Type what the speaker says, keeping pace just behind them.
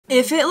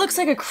If it looks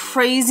like a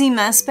crazy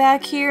mess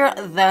back here,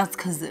 that's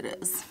because it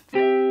is.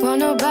 Won't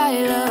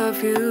nobody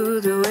love you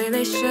the way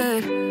they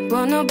should.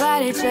 Won't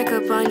nobody check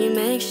up on you,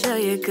 make sure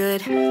you're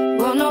good.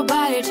 Won't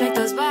nobody check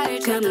those body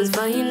buttons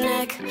for your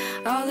neck.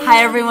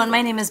 Hi everyone,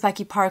 my name is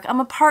Becky Park. I'm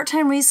a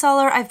part-time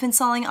reseller. I've been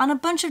selling on a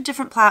bunch of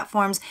different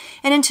platforms,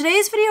 and in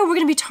today's video we're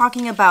going to be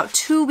talking about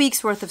 2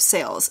 weeks worth of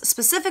sales,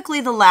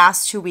 specifically the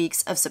last 2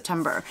 weeks of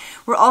September.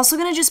 We're also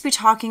going to just be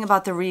talking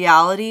about the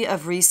reality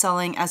of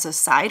reselling as a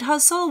side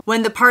hustle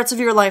when the parts of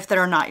your life that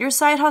are not your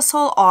side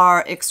hustle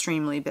are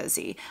extremely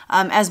busy.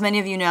 As many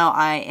of you know,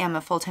 I am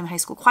a full-time high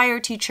school choir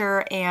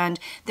teacher, and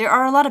there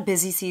are a lot of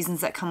busy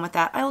seasons that come with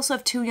that. I also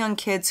have 2 young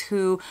kids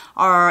who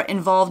are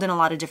involved in a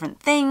lot of different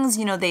things.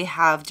 You know, they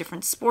have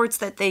different sports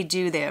that they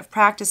do, they have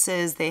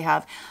practices, they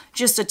have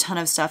just a ton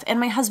of stuff. And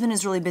my husband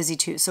is really busy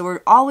too. So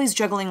we're always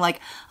juggling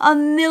like a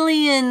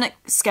million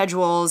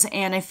schedules,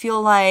 and I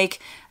feel like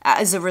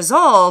as a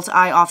result,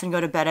 I often go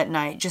to bed at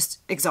night just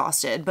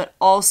exhausted, but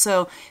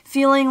also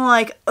feeling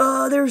like,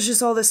 oh, there's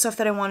just all this stuff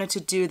that I wanted to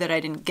do that I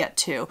didn't get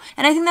to.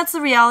 And I think that's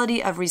the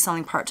reality of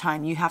reselling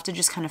part-time. You have to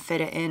just kind of fit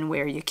it in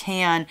where you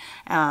can,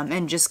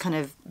 and just kind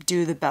of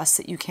do the best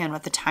that you can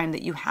with the time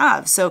that you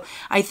have. So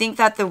I think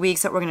that the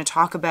weeks that we're going to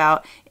talk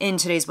about in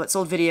today's What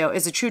Sold video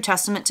is a true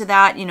testament to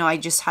that. You know, I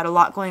just had a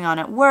lot going on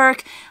at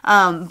work,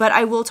 but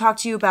I will talk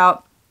to you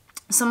about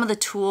some of the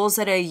tools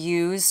that I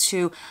use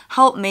to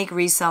help make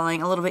reselling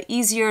a little bit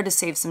easier, to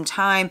save some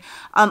time.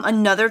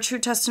 Another true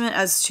testament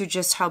as to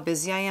just how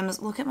busy I am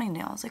is look at my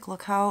nails. Like,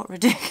 look how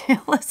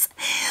ridiculous.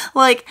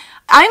 Like,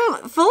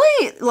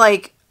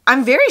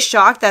 I'm very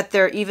shocked that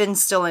they're even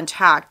still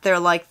intact. They're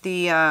like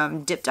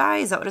the dip dye,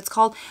 is that what it's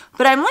called?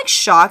 But I'm like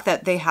shocked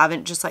that they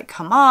haven't just like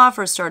come off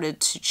or started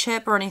to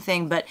chip or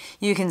anything, but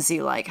you can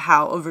see like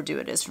how overdue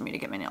it is for me to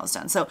get my nails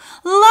done. So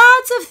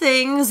lots of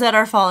things that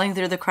are falling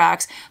through the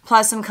cracks,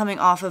 plus I'm coming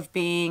off of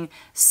being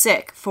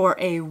sick for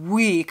a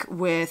week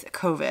with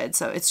COVID.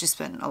 So it's just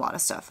been a lot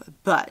of stuff,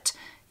 but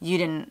you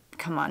didn't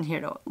come on here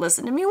to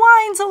listen to me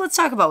whine, so let's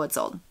talk about what's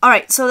sold. All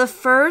right, so the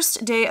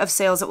first day of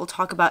sales that we'll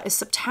talk about is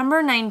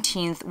September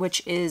 19th,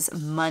 which is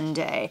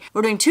Monday.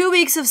 We're doing 2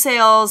 weeks of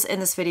sales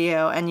in this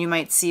video, and you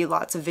might see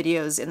lots of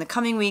videos in the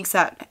coming weeks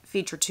that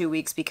feature 2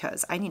 weeks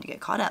because I need to get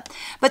caught up.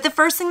 But the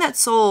first thing that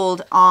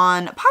sold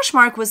on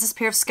Poshmark was this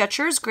pair of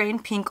Skechers Gray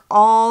and Pink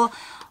all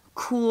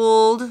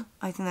cooled,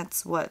 I think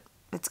that's what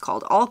it's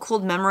called, all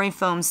cooled memory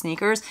foam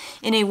sneakers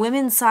in a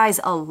women's size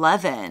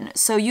 11.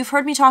 So you've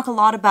heard me talk a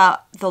lot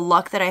about the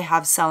luck that I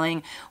have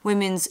selling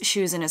women's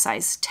shoes in a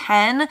size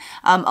 10.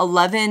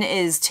 11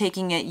 is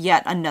taking it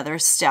yet another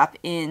step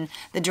in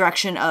the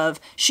direction of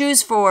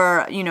shoes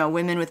for, you know,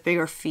 women with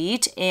bigger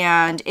feet.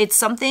 And it's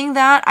something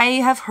that I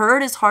have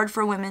heard is hard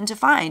for women to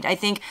find. I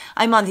think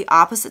I'm on the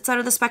opposite side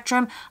of the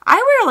spectrum. I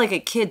wear like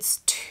a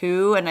kid's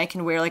 2, and I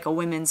can wear like a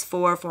women's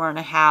 4,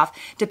 4.5,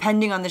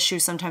 depending on the shoe,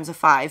 sometimes a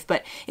 5,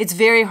 but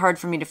it's very hard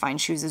for me to find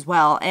shoes as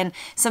well. And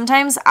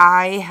sometimes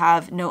I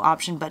have no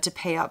option but to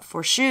pay up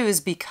for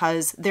shoes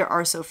because there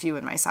are so few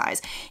in my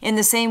size. In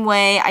the same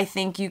way, I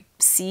think you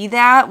see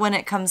that when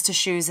it comes to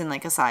shoes in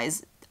like a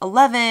size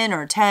 11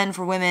 or 10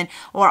 for women,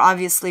 or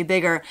obviously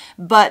bigger.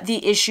 But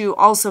the issue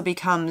also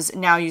becomes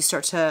now you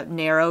start to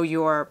narrow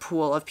your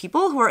pool of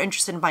people who are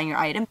interested in buying your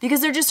item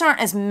because there just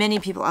aren't as many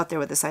people out there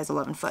with a size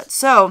 11 foot.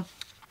 So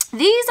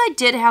these I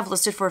did have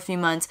listed for a few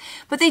months,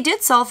 but they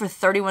did sell for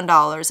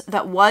 $31.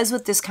 That was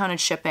with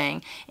discounted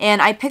shipping.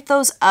 And I picked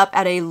those up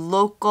at a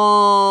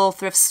local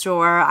thrift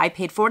store. I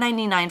paid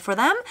 $4.99 for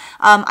them.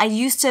 I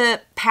used to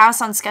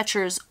pass on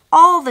Skechers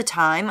all the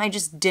time. I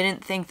just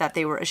didn't think that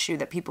they were a shoe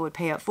that people would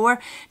pay up for.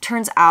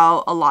 Turns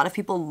out a lot of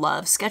people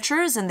love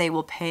Skechers and they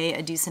will pay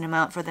a decent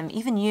amount for them,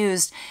 even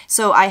used.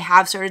 So I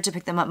have started to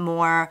pick them up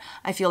more,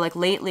 I feel like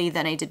lately,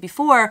 than I did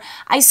before.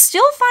 I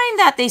still find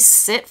that they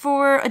sit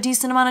for a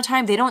decent amount of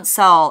time. They don't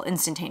sell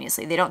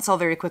instantaneously. They don't sell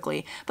very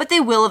quickly, but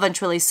they will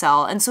eventually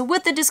sell. And so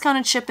with the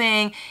discounted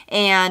shipping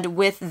and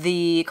with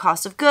the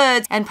cost of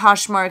goods and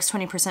Poshmark's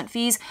 20%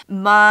 fees,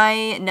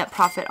 my net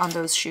profit on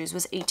those shoes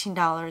was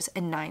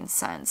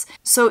 $18.09.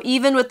 So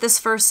even with this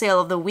first sale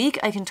of the week,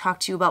 I can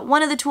talk to you about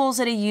one of the tools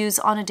that I use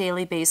on a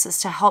daily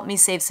basis to help me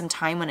save some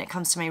time when it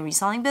comes to my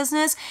reselling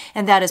business,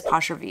 and that is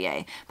Posher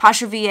VA.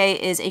 Posher VA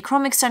is a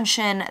Chrome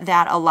extension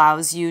that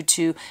allows you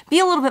to be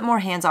a little bit more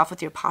hands-off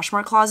with your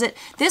Poshmark closet.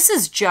 This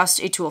is just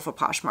a tool for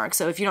Poshmark,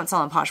 so if you don't sell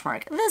on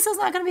Poshmark, this is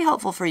not going to be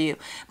helpful for you.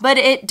 But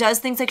it does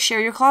things like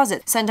share your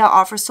closet, send out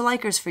offers to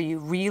likers for you,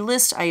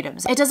 relist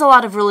items. It does a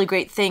lot of really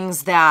great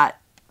things that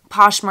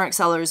Poshmark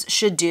sellers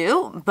should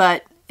do,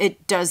 but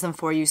it does them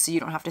for you so you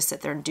don't have to sit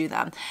there and do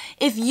them.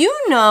 If you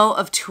know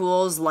of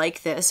tools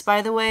like this,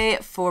 by the way,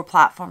 for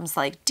platforms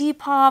like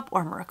Depop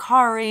or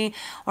Mercari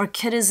or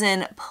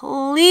Citizen,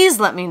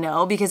 please let me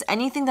know, because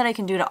anything that I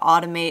can do to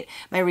automate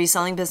my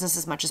reselling business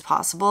as much as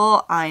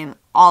possible, I'm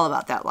all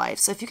about that life.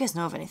 So if you guys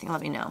know of anything,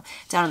 let me know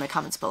down in the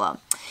comments below.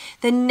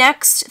 The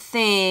next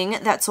thing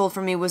that sold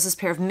for me was this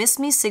pair of Miss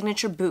Me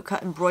signature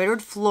bootcut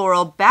embroidered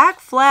floral back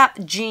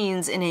flap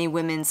jeans in a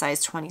women's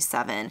size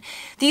 27.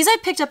 These I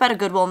picked up at a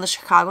Goodwill in the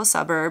Chicago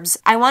suburbs.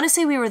 I want to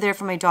say we were there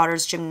for my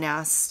daughter's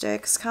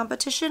gymnastics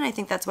competition. I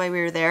think that's why we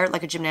were there,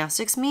 like a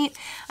gymnastics meet.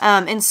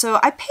 And so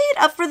I paid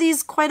up for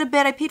these quite a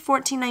bit. I paid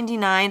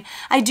 $14.99.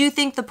 I do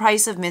think the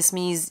price of Miss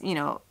Me's, you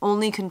know,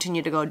 only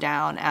continue to go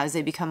down as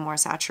they become more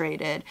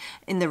saturated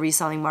in the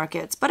reselling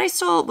markets, but I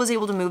still was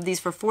able to move these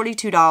for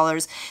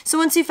 $42. So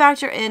once you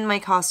factor in my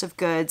cost of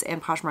goods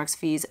and Poshmark's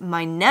fees,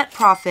 my net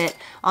profit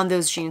on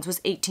those jeans was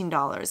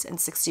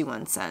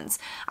 $18.61.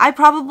 I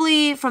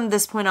probably from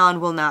this point on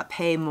will not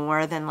pay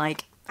more than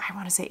like, I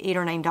want to say $8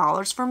 or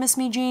 $9 for Miss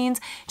Me jeans,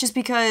 just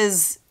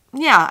because,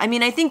 yeah, I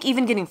mean, I think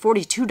even getting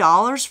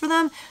 $42 for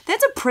them,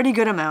 that's a pretty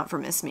good amount for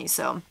Miss Me.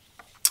 So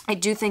I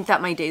do think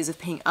that my days of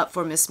paying up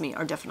for Miss Me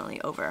are definitely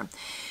over.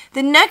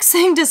 The next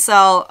thing to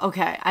sell,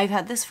 okay, I've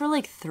had this for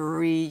like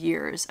 3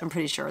 years, I'm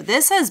pretty sure.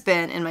 This has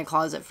been in my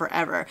closet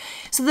forever.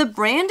 So the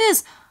brand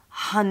is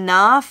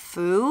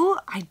Hanafu.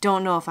 I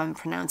don't know if I'm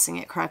pronouncing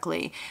it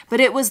correctly, but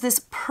it was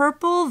this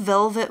purple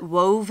velvet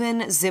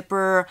woven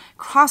zipper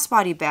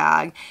crossbody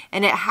bag,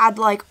 and it had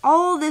like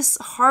all this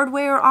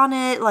hardware on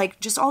it, like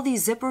just all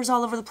these zippers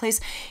all over the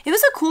place. It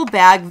was a cool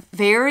bag,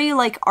 very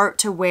like art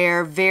to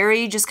wear,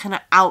 very just kind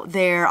of out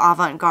there,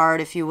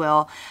 avant-garde, if you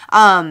will.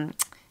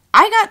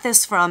 I got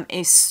this from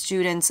a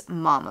student's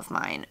mom of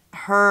mine.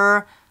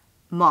 Her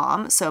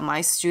mom, so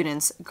my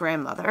student's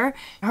grandmother,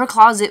 her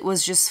closet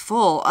was just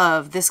full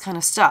of this kind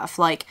of stuff,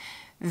 like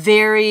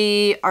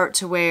very art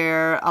to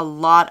wear, a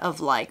lot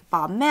of like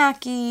Bob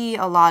Mackie,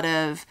 a lot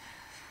of,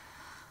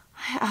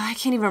 I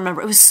can't even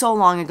remember, it was so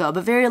long ago,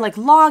 but very like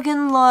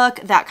login look,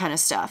 that kind of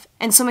stuff.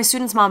 And so my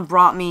student's mom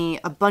brought me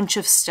a bunch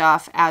of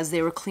stuff as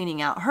they were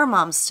cleaning out her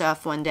mom's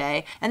stuff one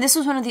day, and this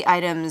was one of the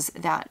items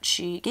that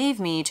she gave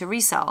me to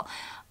resell.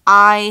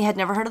 I had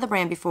never heard of the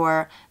brand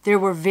before. There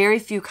were very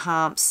few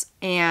comps,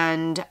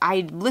 and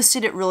I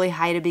listed it really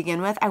high to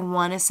begin with. I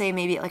want to say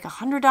maybe at like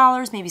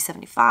 $100, maybe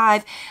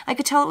 $75. I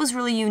could tell it was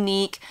really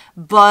unique,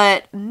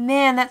 but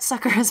man, that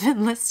sucker has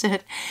been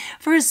listed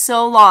for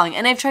so long.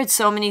 And I've tried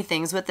so many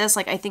things with this.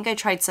 Like, I think I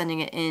tried sending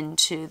it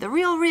into The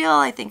RealReal.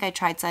 I think I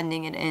tried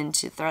sending it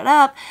into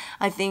ThreadUp.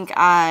 I think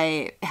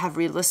I have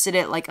relisted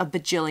it like a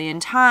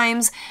bajillion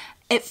times.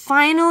 It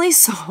finally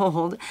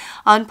sold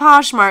on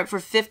Poshmark for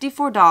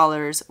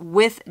 $54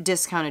 with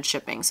discounted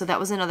shipping. So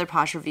that was another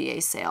Posh or VA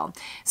sale.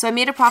 So I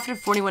made a profit of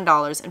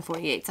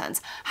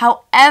 $41.48.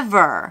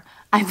 However,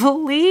 I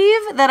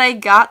believe that I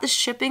got the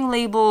shipping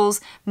labels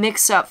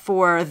mixed up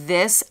for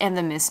this and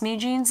the Miss Me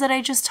jeans that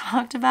I just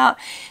talked about.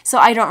 So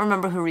I don't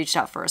remember who reached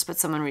out first, but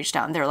someone reached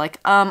out and they're like,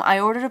 I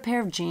ordered a pair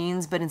of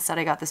jeans, but instead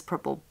I got this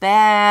purple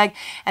bag.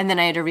 And then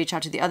I had to reach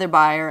out to the other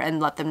buyer and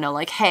let them know,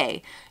 like,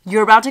 hey,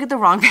 you're about to get the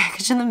wrong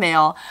package in the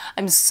mail.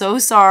 I'm so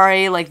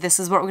sorry. Like, this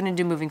is what we're going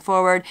to do moving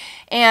forward.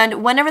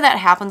 And whenever that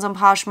happens on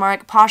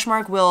Poshmark,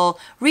 Poshmark will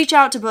reach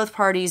out to both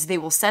parties. They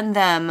will send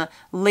them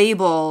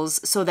labels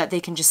so that they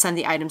can just send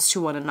the items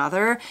to one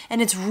another.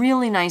 And it's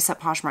really nice that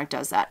Poshmark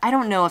does that. I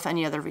don't know if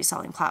any other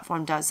reselling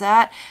platform does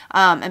that.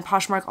 And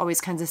Poshmark always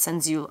kind of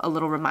sends you a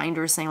little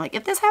reminder saying, like,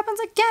 if this happens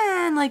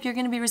again, like, you're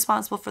going to be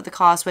responsible for the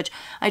cost, which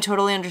I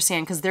totally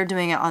understand because they're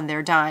doing it on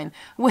their dime,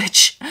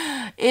 which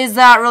is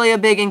that really a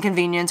big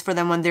inconvenience for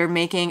them when they're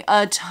making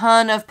a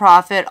ton of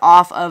profit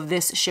off of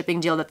this shipping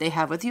deal that they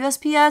have with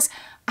USPS?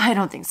 I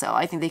don't think so.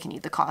 I think they can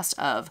eat the cost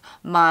of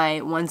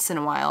my once in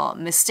a while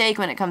mistake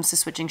when it comes to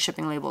switching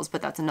shipping labels,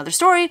 but that's another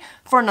story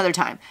for another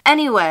time.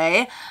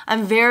 Anyway,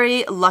 I'm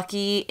very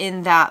lucky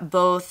in that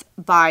both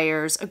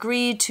buyers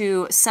agreed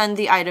to send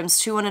the items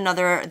to one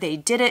another. They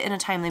did it in a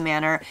timely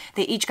manner.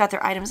 They each got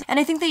their items, and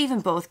I think they even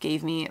both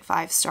gave me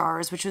 5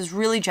 stars, which was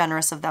really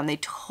generous of them. They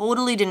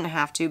totally didn't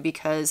have to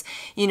because,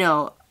 you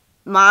know,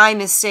 my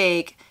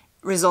mistake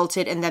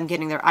resulted in them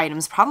getting their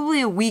items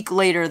probably a week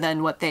later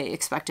than what they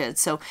expected.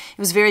 So it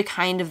was very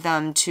kind of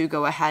them to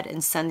go ahead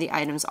and send the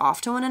items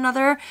off to one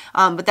another.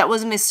 But that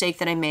was a mistake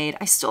that I made.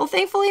 I still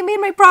thankfully made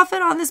my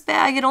profit on this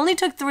bag. It only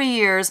took 3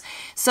 years.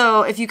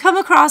 So if you come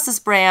across this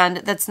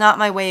brand, that's not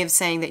my way of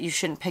saying that you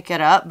shouldn't pick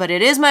it up, but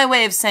it is my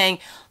way of saying,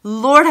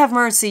 Lord have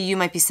mercy, you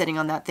might be sitting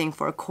on that thing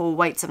for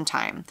quite some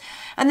time.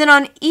 And then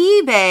on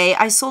eBay,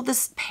 I sold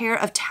this pair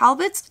of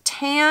Talbot's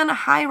tan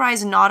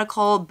high-rise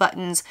nautical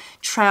buttons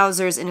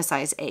trousers in a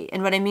size 8.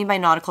 And what I mean by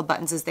nautical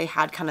buttons is they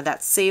had kind of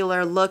that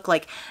sailor look,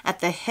 like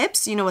at the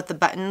hips, you know, with the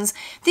buttons.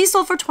 These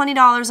sold for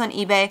 $20 on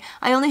eBay.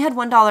 I only had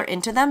 $1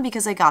 into them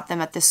because I got them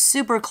at this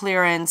super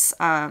clearance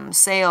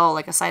sale,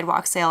 like a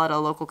sidewalk sale at a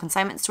local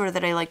consignment store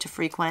that I like to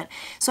frequent.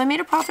 So I made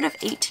a profit of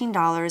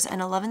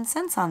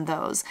 $18.11 on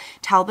those.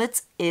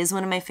 Talbot's is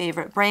one of my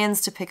favorite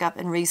brands to pick up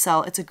and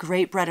resell. It's a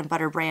great bread and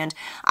butter brand.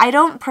 I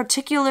don't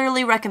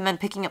particularly recommend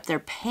picking up their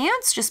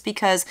pants just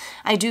because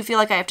I do feel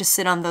like I have to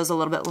sit on those a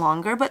little bit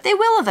longer, but they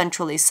will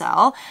eventually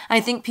sell. I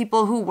think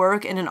people who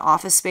work in an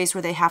office space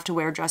where they have to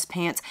wear dress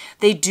pants,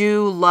 they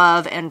do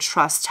love and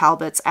trust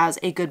Talbot's as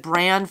a good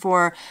brand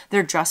for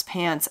their dress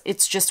pants.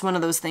 It's just one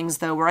of those things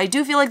though where I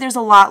do feel like there's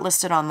a lot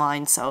listed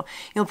online, so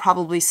you'll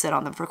probably sit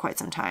on them for quite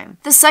some time.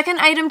 The second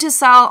item to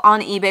sell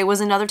on eBay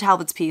was another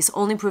Talbot's piece,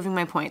 only proving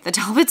my point that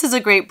Talbot's is a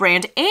great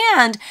brand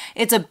and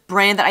it's a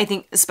brand that I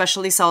think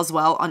especially sells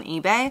well on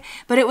eBay.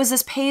 But it was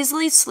this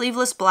paisley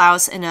sleeveless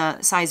blouse in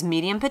a size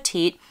medium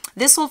petite.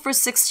 This sold for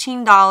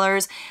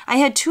 $16. I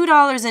had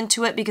 $2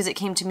 into it because it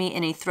came to me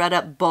in a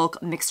thread-up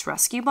bulk mixed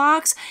rescue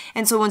box.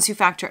 And so once you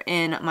factor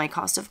in my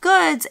cost of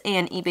goods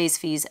and eBay's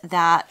fees,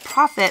 that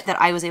profit that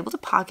I was able to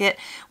pocket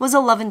was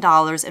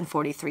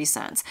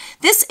 $11.43.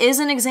 This is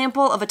an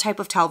example of a type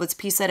of Talbot's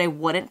piece that I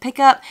wouldn't pick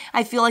up.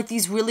 I feel like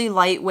these really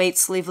lightweight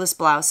sleeveless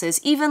blouses,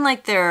 even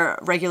like their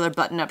regular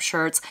button-up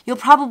shirts, you'll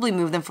probably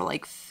move them for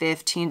like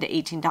 $15 to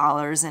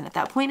 $18. And at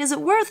that point, is it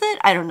worth it?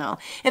 I don't know.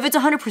 If it's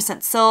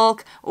 100%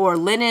 silk or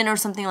linen or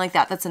something like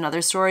that, that's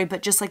another story.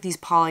 But just like these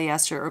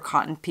polyester or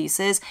cotton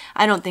pieces,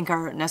 I don't think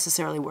are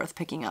necessarily worth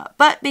picking up.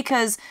 But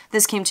because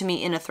this came to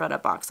me in a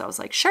thread-up box, I was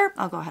like, sure,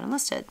 I'll go ahead and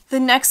list it. The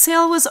next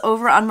sale was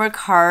over on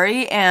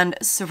Mercari, and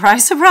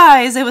surprise,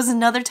 surprise, it was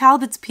another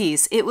Talbot's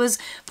piece. It was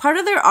part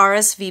of their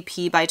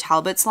RSVP by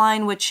Talbot's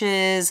line, which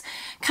is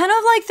kind of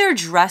like their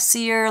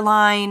dressier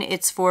line.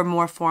 It's for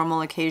more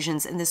formal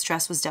occasions, and this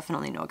dress was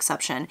definitely no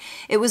exception.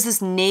 It was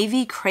this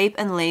navy crepe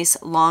and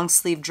lace long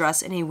sleeve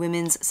dress in a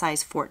women's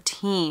size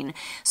 14.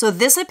 So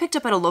this I picked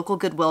up at a local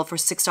Goodwill for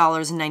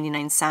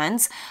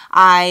 $6.99.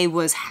 I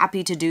was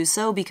happy to do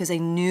so because I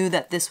knew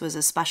that this was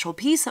a special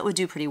piece that would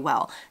do pretty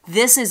well.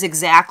 This is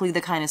exactly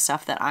the kind of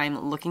stuff that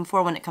I'm looking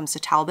for when it comes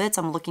to Talbot's.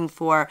 I'm looking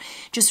for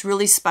just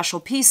really special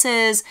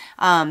pieces,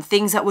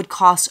 things that would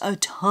cost a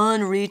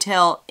ton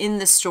retail in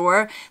the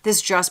store.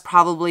 This dress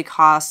probably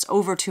cost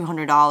over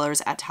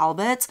 $200 at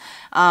Talbot's,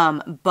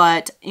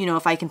 but you know,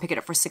 if I can pick it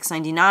up for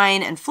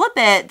 $6.99 and flip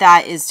it,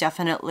 that is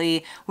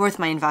definitely worth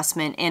my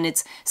investment. And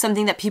it's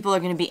something that people are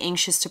going to be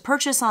anxious to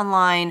purchase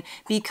online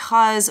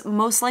because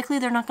most likely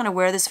they're not going to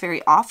wear this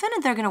very often,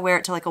 and they're going to wear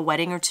it to like a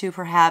wedding or two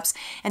perhaps,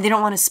 and they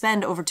don't want to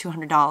spend over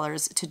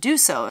 $200 to do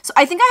so. So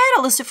I think I had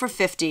it listed for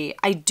 $50.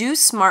 I do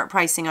smart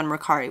pricing on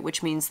Mercari,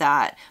 which means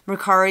that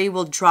Mercari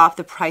will drop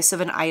the price of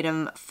an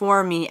item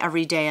for me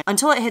every day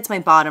until it hits my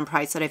bottom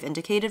price that I've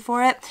indicated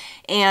for it.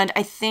 And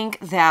I think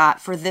that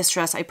for this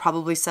dress, I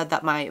probably said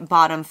that my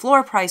bottom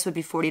floor price would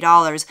be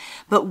 $40,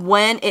 but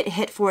when it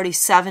hit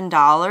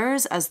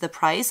 $47 as the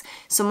price,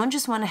 someone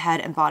just went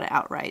ahead and bought it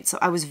outright. So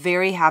I was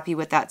very happy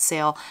with that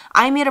sale.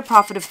 I made a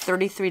profit of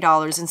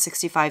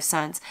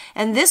 $33.65,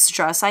 and this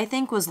dress I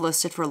think was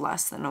listed for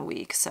less than a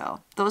week.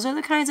 So those are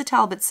the kinds of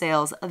Talbot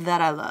sales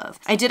that I love.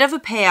 I did have a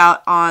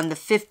payout on the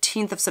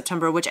 15th of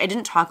September, which I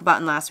didn't talk about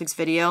in last week's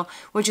video,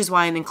 which is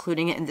why I'm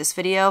including it in this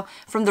video,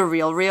 from the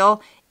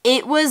Real.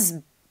 It was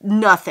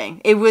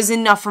nothing. It was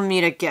enough for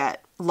me to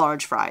get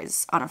large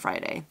fries on a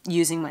Friday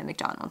using my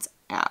McDonald's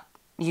app,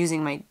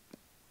 using my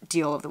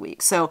deal of the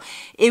week. So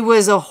it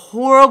was a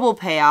horrible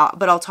payout,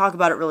 but I'll talk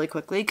about it really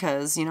quickly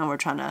because, you know, we're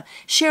trying to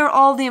share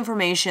all the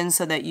information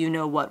so that you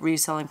know what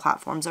reselling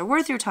platforms are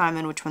worth your time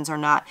and which ones are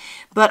not.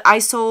 But I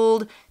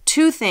sold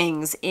two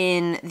things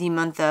in the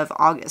month of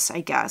August,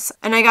 I guess,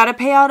 and I got a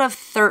payout of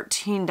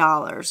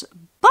 $13.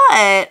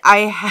 But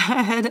I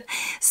had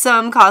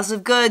some cost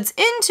of goods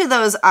into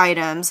those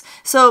items.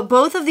 So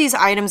both of these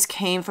items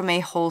came from a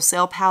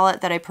wholesale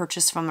palette that I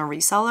purchased from a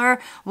reseller.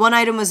 One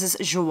item was this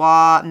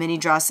Joie mini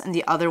dress, and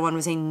the other one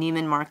was a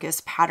Neiman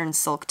Marcus pattern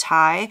silk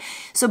tie.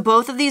 So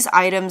both of these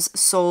items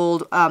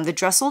sold, the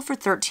dress sold for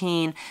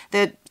 $13,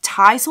 the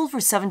tie sold for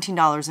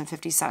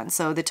 $17.50.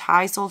 So the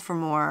tie sold for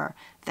more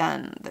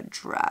than the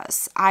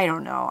dress. I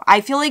don't know.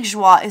 I feel like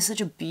Joie is such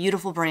a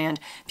beautiful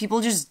brand.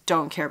 People just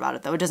don't care about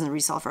it though. It doesn't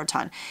resell for a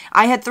ton.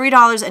 I had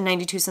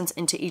 $3.92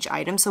 into each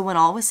item. So when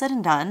all was said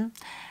and done,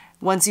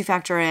 once you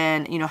factor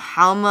in, you know,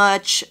 how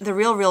much the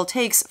Real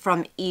takes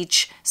from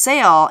each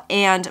sale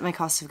and my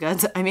cost of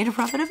goods, I made a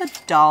profit of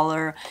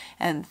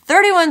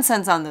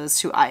 $1.31 on those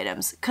two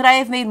items. Could I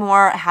have made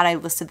more had I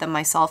listed them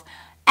myself?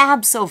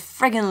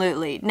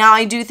 Abso-friggin-lutely. Now,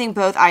 I do think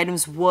both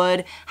items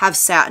would have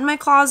sat in my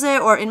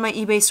closet or in my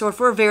eBay store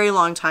for a very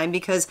long time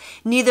because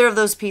neither of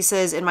those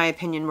pieces, in my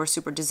opinion, were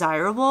super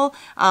desirable.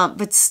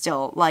 But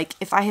still, like,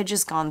 if I had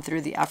just gone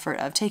through the effort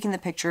of taking the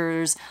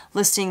pictures,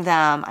 listing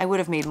them, I would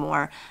have made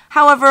more.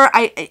 However,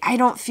 I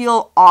don't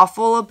feel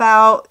awful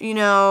about, you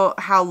know,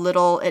 how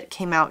little it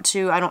came out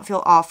to. I don't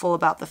feel awful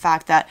about the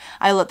fact that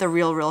I let the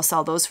Real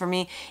sell those for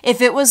me. If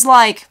it was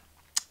like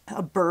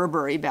a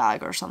Burberry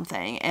bag or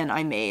something and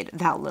I made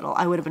that little,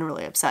 I would have been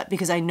really upset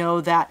because I know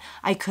that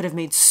I could have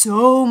made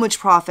so much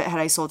profit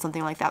had I sold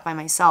something like that by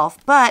myself.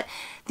 But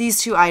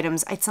these two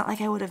items, it's not like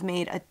I would have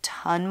made a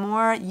ton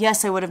more.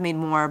 Yes, I would have made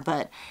more,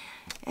 but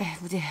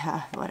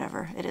Yeah,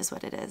 whatever. It is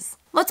what it is.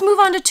 Let's move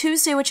on to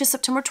Tuesday, which is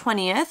September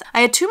 20th.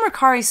 I had 2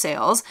 Mercari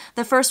sales.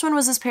 The first one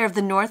was this pair of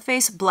the North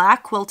Face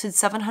black quilted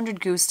 700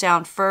 goose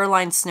down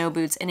fur-lined snow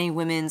boots in a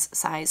women's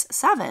size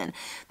 7.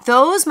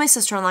 Those my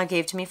sister-in-law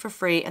gave to me for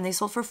free, and they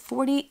sold for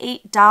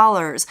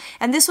 $48.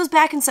 And this was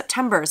back in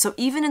September. So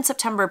even in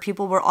September,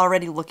 people were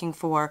already looking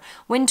for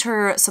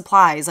winter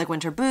supplies, like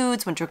winter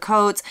boots, winter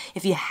coats.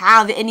 If you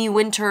have any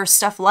winter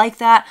stuff like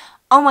that,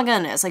 oh my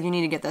goodness, like you need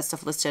to get that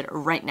stuff listed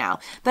right now.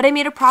 But I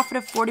made a profit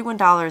of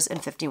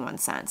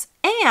 $41.51.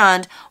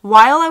 And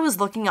while I was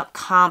looking up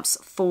comps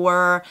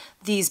for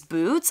these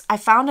boots, I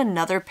found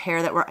another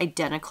pair that were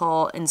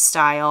identical in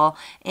style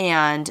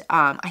and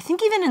I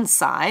think even in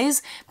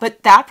size,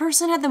 but that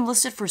person had them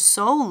listed for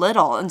so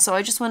little. And so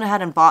I just went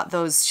ahead and bought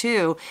those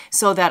too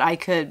so that I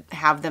could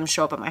have them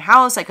show up at my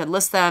house. I could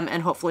list them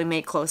and hopefully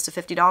make close to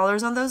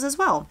 $50 on those as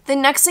well. The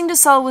next thing to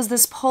sell was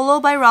this Polo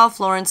by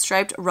Ralph Lauren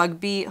striped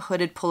rugby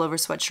hooded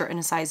pullover sweatshirt in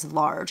a size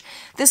large.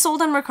 This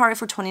sold on Mercari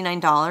for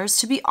 $29.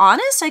 To be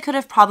honest, I could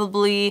have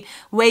probably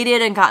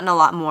waited and gotten a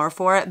lot more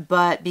for it,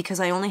 but because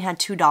I only had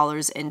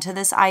 $2 into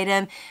this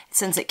item,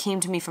 since it came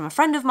to me from a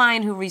friend of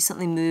mine who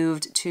recently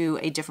moved to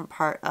a different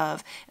part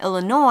of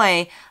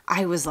Illinois,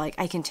 I was like,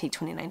 I can take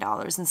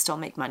 $29 and still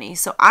make money.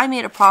 So I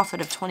made a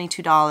profit of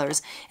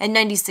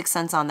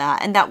 $22.96 on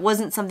that. And that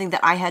wasn't something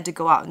that I had to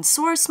go out and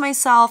source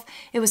myself.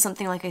 It was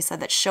something, like I said,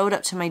 that showed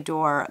up to my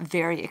door,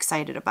 very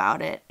excited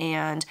about it.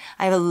 And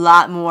I have a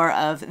lot more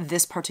of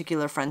this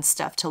particular friend's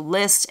stuff to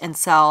list and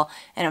sell.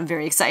 And I'm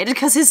very excited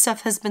because his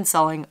stuff has been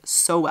selling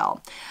so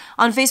well.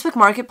 On Facebook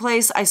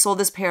Marketplace, I sold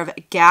this pair of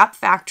Gap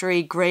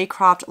Factory gray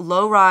cropped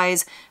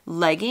low-rise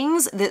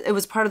leggings. It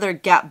was part of their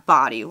Gap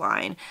body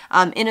line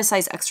in a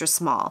size extra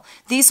small.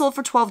 These sold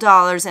for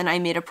 $12 and I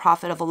made a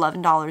profit of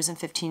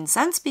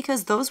 $11.15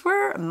 because those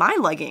were my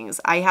leggings.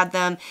 I had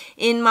them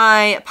in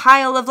my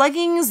pile of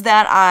leggings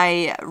that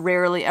I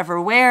rarely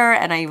ever wear,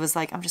 and I was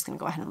like, I'm just going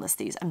to go ahead and list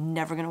these. I'm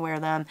never going to wear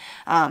them.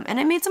 And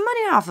I made some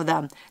money off of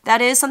them.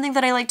 That is something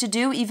that I like to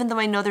do, even though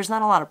I know there's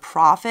not a lot of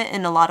profit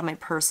in a lot of my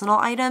personal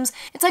items.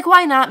 It's like,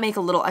 why not make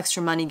a little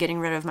extra money getting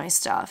rid of my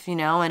stuff, you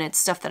know? And it's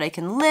stuff that I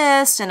can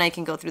list, and I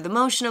can go through the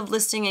motion of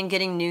listing and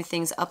getting new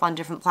things up on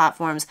different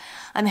platforms.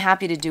 I'm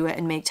happy to do it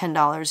and make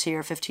 $10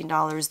 here,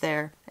 $15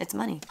 there. It's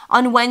money.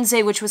 On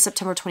Wednesday, which was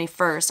September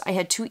 21st, I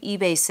had 2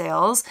 eBay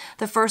sales.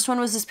 The first one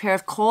was this pair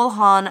of Cole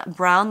Haan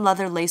brown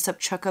leather lace-up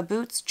chukka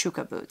boots.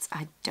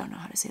 I don't know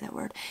how to say that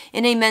word.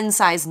 In a men's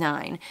size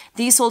 9.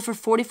 These sold for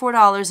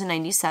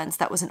 $44.90.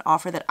 That was an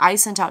offer that I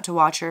sent out to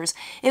watchers.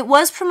 It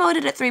was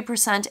promoted at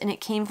 3%, and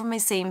it came from my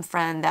same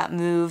friend that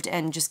moved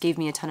and just gave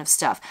me a ton of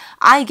stuff.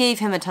 I gave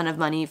him a ton of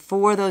money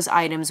for those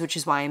items, which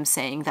is why I'm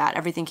saying that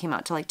everything came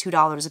out to like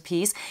 $2 a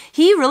piece.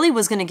 He really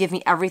was going to give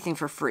me everything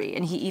for free,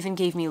 and he even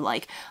gave me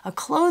like a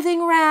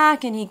clothing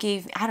rack, and he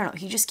gave, I don't know,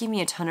 he just gave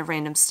me a ton of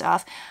random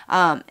stuff.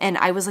 And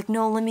I was like,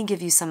 no, let me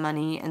give you some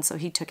money. And so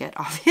he took it,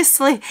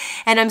 obviously.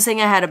 And I'm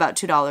saying I had about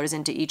 $2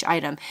 into each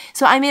item.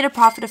 So I made a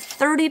profit of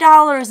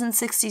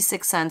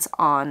 $30.66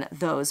 on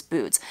those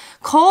boots.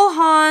 Cole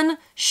Haan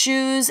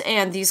shoes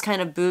and these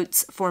kind of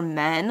boots for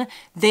men,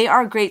 they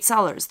are great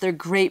sellers. They're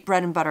great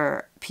bread and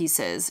butter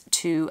pieces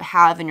to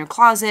have in your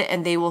closet,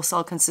 and they will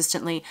sell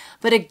consistently.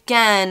 But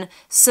again,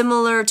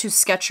 similar to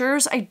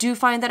Skechers, I do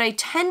find that I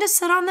tend to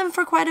sit on them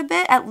for quite a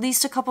bit, at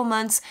least a couple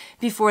months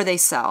before they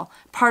sell.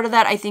 Part of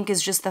that, I think,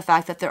 is just the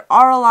fact that there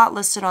are a lot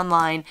listed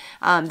online.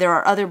 There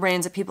are other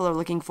brands that people are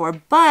looking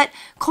for, but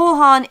Cole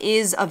Haan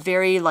is a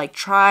very like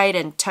tried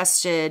and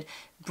tested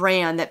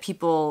brand that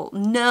people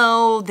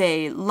know,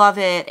 they love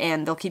it,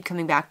 and they'll keep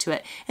coming back to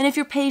it. And if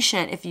you're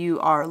patient, if you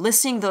are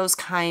listing those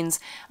kinds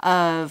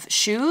of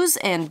shoes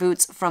and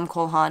boots from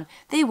Cole Haan,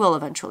 they will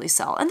eventually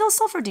sell, and they'll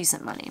sell for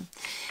decent money.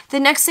 The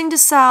next thing to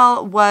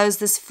sell was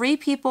this Free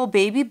People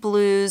Baby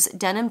Blues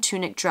denim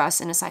tunic dress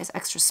in a size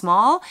extra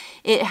small.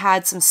 It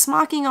had some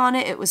smocking on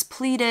it, it was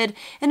pleated,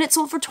 and it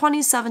sold for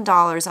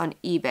 $27 on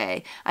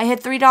eBay. I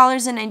had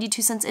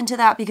 $3.92 into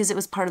that because it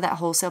was part of that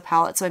wholesale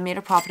palette, so I made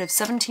a profit of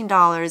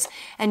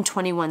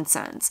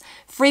 $17.21.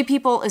 Free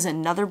People is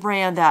another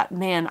brand that,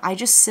 man, I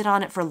just sit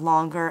on it for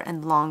longer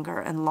and longer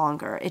and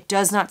longer. It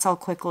does not sell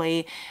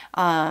quickly.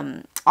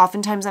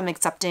 Oftentimes I'm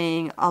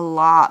accepting a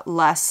lot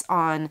less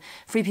on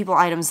Free People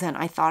items than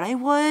I thought I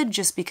would,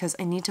 just because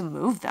I need to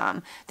move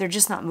them. They're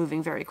just not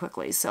moving very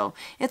quickly. So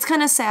it's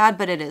kind of sad,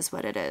 but it is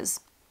what it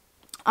is.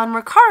 On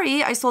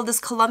Mercari, I sold this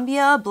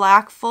Columbia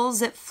black full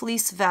zip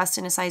fleece vest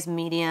in a size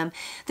medium.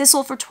 This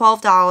sold for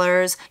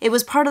 $12. It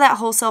was part of that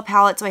wholesale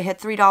palette, so I had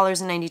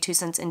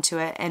 $3.92 into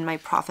it, and my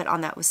profit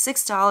on that was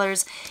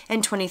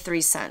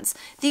 $6.23.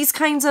 These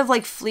kinds of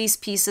like fleece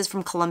pieces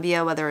from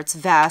Columbia, whether it's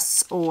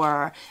vests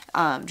or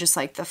just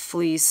like the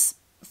fleece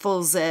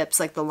full zips,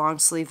 like the long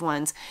sleeve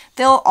ones,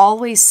 they'll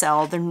always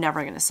sell. They're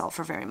never going to sell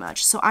for very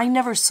much. So I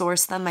never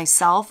source them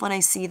myself when I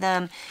see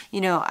them, you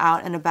know,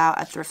 out and about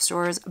at thrift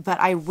stores, but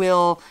I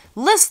will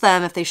list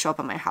them if they show up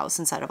at my house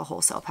inside of a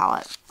wholesale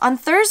pallet. On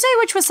Thursday,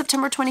 which was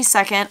September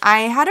 22nd,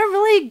 I had a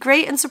really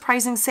great and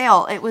surprising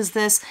sale. It was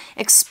this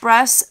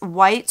express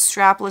white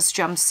strapless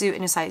jumpsuit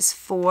in a size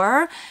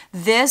 4.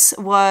 This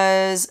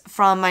was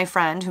from my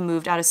friend who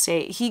moved out of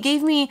state. He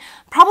gave me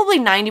probably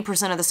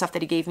 90% of the stuff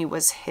that he gave me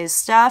was his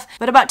stuff,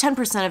 but about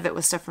 10% of it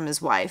was stuff from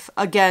his wife.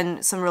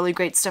 Again, some really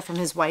great stuff from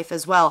his wife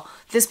as well,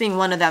 this being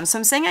one of them. So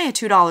I'm saying I had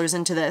 $2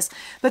 into this,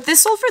 but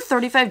this sold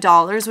for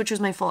 $35, which was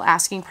my full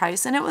asking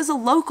price, and it was a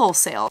local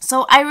sale.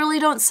 So I really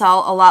don't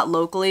sell a lot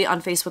locally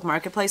on Facebook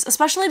Marketplace,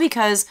 especially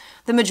because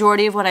the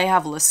majority of what I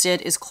have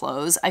listed is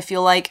clothes. I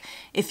feel like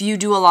if you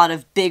do a lot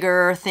of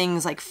bigger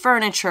things like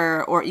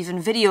furniture or even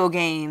video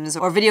games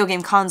or video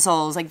game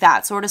consoles, like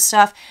that sort of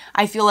stuff,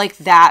 I feel like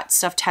that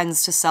stuff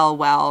tends to sell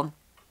well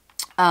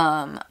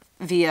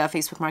via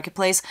Facebook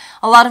Marketplace.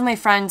 A lot of my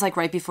friends, like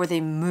right before they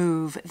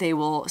move, they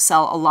will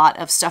sell a lot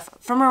of stuff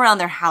from around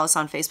their house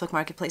on Facebook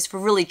Marketplace for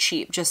really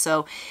cheap, just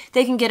so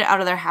they can get it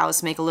out of their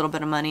house, make a little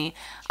bit of money.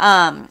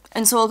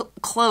 And so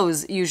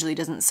clothes usually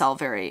doesn't sell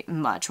very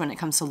much when it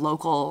comes to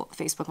local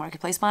Facebook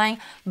Marketplace buying,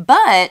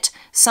 but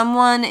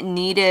someone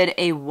needed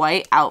a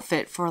white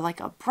outfit for like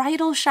a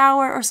bridal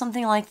shower or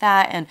something like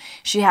that, and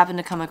she happened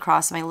to come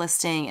across my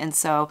listing, and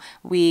so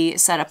we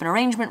set up an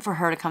arrangement for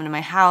her to come to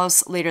my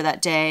house later that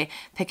day,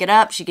 pick it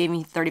up. She gave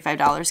me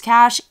 $35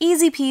 cash,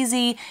 easy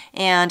peasy,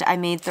 and I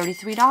made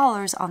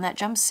 $33 on that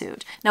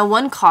jumpsuit. Now,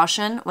 one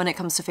caution when it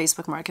comes to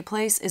Facebook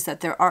Marketplace is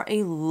that there are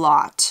a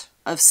lot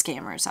of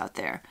scammers out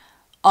there.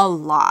 A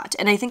lot.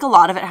 And I think a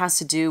lot of it has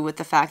to do with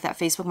the fact that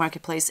Facebook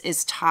Marketplace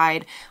is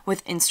tied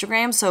with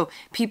Instagram. So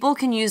people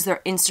can use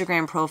their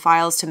Instagram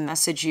profiles to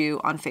message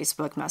you on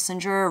Facebook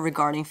Messenger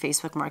regarding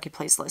Facebook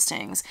Marketplace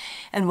listings.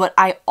 And what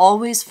I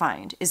always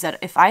find is that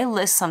if I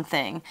list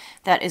something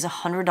that is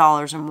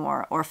 $100 or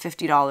more or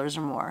 $50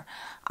 or more,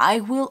 I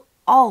will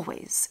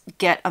always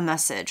get a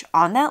message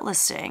on that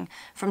listing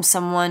from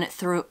someone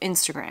through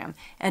Instagram,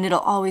 and it'll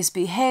always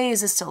be, hey,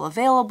 is this still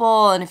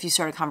available? And if you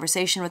start a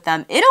conversation with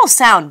them, it'll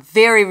sound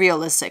very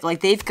realistic,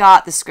 like they've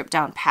got the script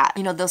down pat.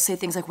 You know, they'll say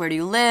things like, where do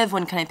you live?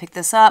 When can I pick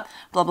this up?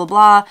 Blah, blah,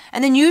 blah.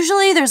 And then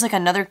usually there's like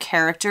another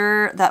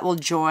character that will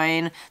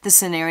join the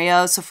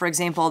scenario. So for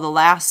example, the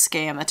last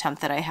scam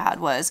attempt that I had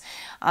was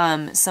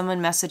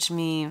someone messaged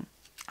me,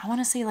 I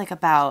want to say like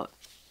about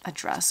a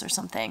dress or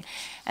something,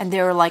 and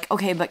they were like,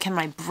 okay, but can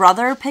my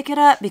brother pick it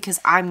up because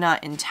I'm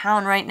not in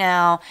town right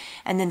now?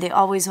 And then they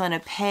always want to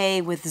pay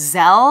with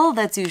Zelle.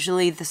 That's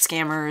usually the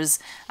scammer's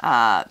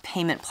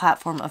payment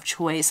platform of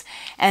choice,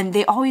 and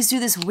they always do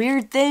this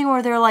weird thing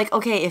where they're like,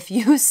 okay, if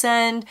you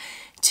send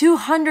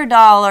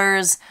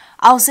 $200,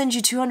 I'll send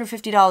you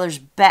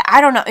 $250 back.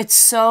 I don't know. It's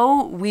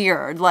so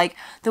weird. Like,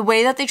 the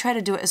way that they try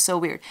to do it is so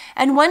weird.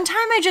 And one time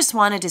I just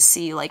wanted to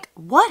see, like,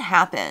 what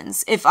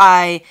happens if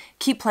I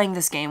keep playing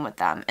this game with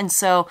them? And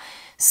so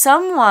so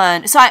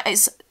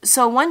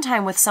one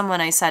time with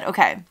someone I said,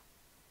 okay,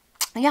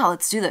 yeah,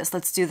 let's do this.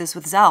 Let's do this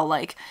with Zelle.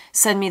 Like,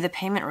 send me the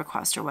payment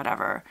request or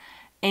whatever.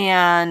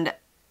 And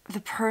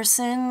the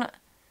person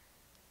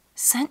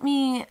sent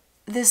me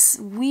this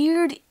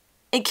weird,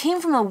 it came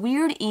from a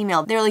weird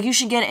email. They were like, you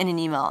should get it in an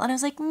email. And I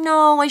was like,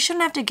 no, I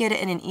shouldn't have to get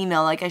it in an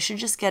email. Like, I should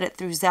just get it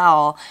through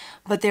Zelle.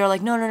 But they were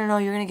like, no,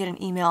 you're going to get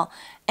an email.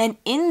 And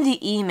in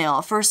the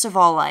email, first of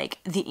all, like,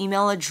 the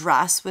email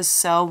address was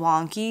so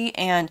wonky,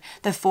 and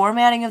the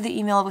formatting of the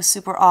email was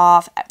super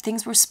off.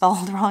 Things were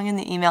spelled wrong in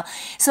the email.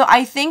 So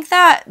I think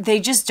that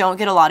they just don't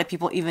get a lot of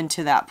people even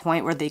to that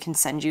point where they can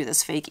send you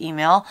this fake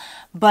email.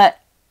 But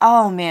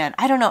oh man,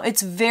 I don't know.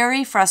 It's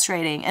very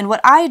frustrating. And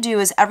what I do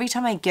is every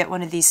time I get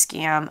one of these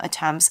scam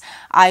attempts,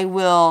 I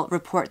will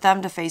report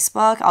them to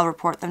Facebook. I'll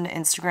report them to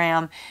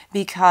Instagram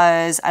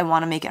because I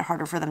want to make it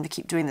harder for them to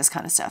keep doing this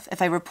kind of stuff.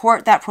 If I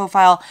report that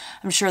profile,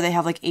 I'm sure they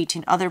have like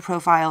 18 other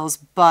profiles,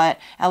 but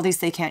at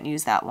least they can't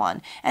use that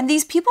one. And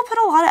these people put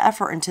a lot of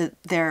effort into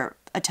their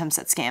attempts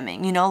at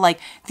scamming, you know, like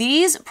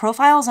these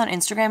profiles on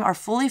Instagram are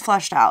fully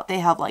fleshed out. They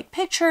have like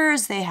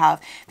pictures, they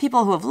have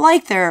people who have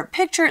liked their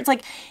picture. It's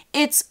like,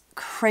 it's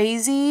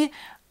crazy.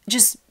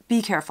 Just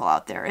be careful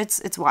out there.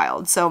 It's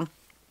wild. So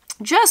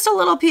just a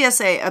little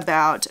PSA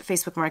about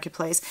Facebook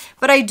Marketplace,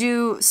 but I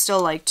do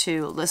still like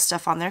to list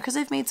stuff on there because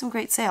I've made some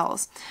great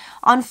sales.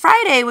 On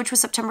Friday, which was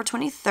September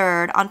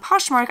 23rd, on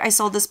Poshmark, I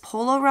sold this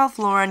Polo Ralph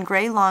Lauren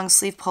gray long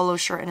sleeve polo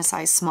shirt in a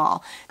size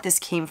small. This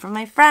came from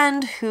my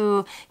friend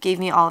who gave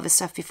me all of his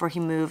stuff before he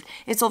moved.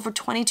 It sold for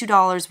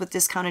 $22 with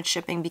discounted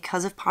shipping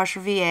because of Posh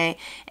VA,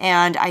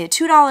 and I had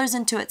 $2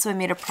 into it, so I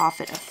made a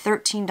profit of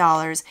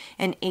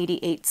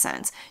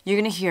 $13.88. You're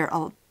going to hear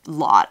a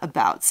lot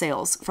about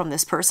sales from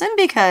this person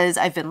because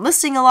I've been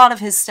listing a lot of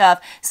his stuff,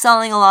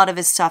 selling a lot of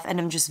his stuff, and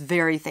I'm just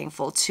very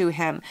thankful to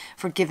him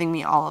for giving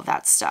me all of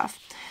that stuff.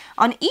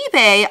 On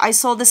eBay, I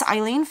sold this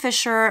Eileen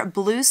Fisher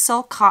blue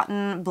silk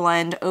cotton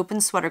blend open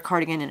sweater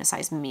cardigan in a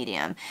size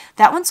medium.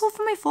 That one sold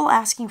for my full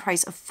asking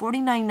price of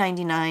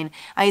 $49.99.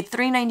 I had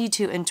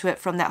 $3.92 into it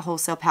from that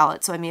wholesale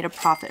pallet, so I made a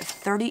profit of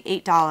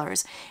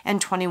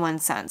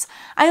 $38.21.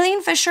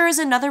 Eileen Fisher is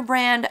another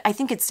brand. I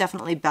think it's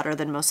definitely better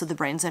than most of the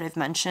brands that I've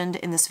mentioned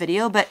in this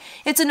video, but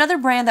it's another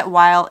brand that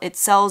while it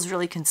sells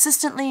really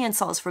consistently and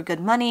sells for good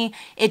money,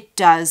 it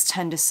does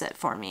tend to sit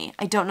for me.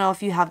 I don't know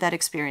if you have that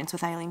experience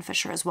with Eileen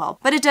Fisher as well,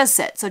 but it does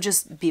sit, so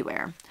just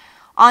beware.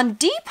 On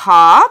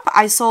Depop,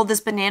 I sold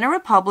this Banana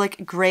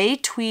Republic gray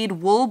tweed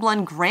wool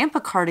blend grandpa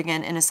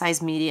cardigan in a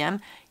size medium.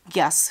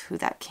 Guess who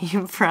that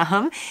came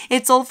from?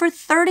 It sold for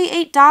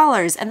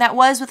 $38, and that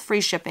was with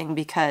free shipping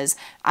because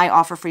I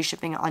offer free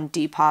shipping on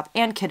Depop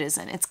and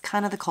Kidizen. It's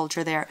kind of the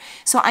culture there.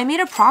 So I made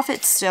a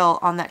profit still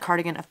on that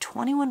cardigan of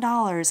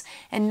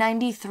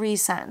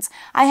 $21.93.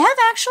 I have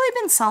actually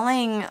been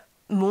selling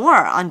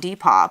more on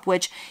Depop,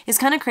 which is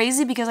kind of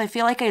crazy because I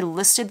feel like I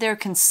listed there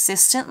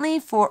consistently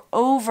for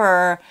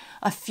over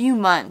a few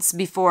months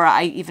before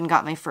I even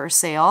got my first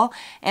sale.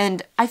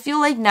 And I feel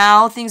like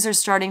now things are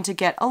starting to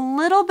get a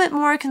little bit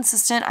more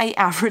consistent. I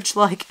average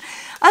like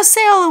a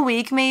sale a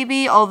week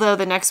maybe, although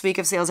the next week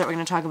of sales that we're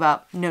going to talk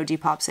about, no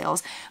Depop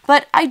sales.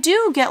 But I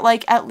do get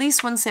like at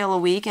least one sale a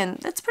week, and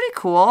that's pretty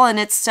cool. And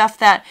it's stuff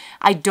that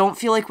I don't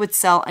feel like would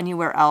sell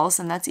anywhere else,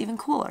 and that's even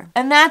cooler.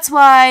 And that's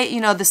why,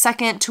 you know, the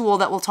second tool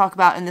that we'll talk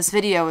about in this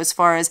video as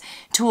far as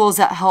tools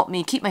that help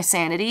me keep my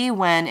sanity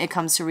when it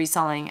comes to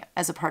reselling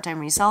as a part-time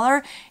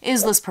reseller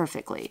is List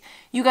Perfectly.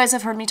 You guys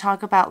have heard me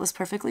talk about List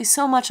Perfectly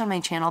so much on my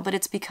channel, but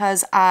it's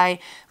because I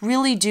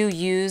really do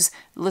use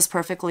List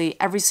Perfectly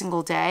every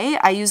single day.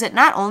 I use it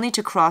not only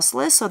to cross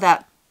list so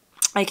that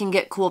I can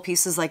get cool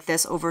pieces like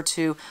this over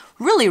to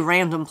really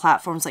random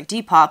platforms like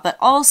Depop, but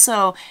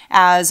also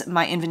as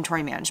my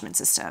inventory management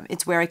system.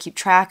 It's where I keep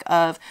track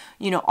of,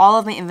 you know, all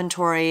of my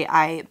inventory.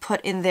 I put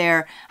in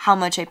there how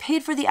much I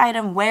paid for the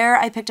item, where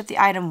I picked up the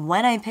item,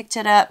 when I picked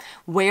it up,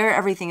 where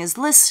everything is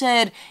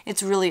listed.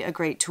 It's really a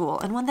great tool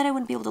and one that I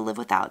wouldn't be able to live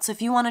without. So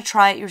if you want to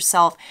try it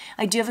yourself,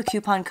 I do have a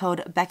coupon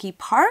code Becky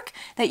Park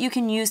that you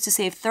can use to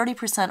save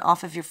 30%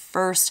 off of your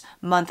first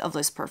month of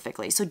List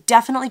Perfectly. So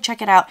definitely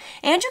check it out.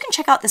 And you can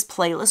check out this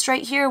playlist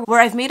right here where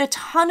I've made a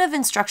ton of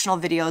instructional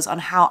videos on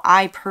how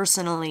I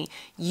personally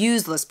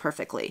use List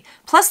Perfectly.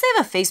 Plus they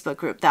have a Facebook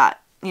group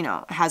that, you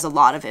know, has a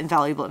lot of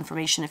invaluable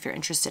information if you're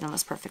interested in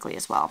List Perfectly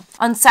as well.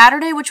 On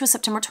Saturday, which was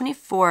September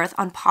 24th,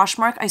 on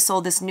Poshmark, I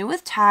sold this new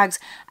with tags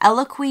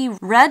Eloquy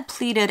red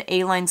pleated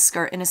A-line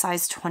skirt in a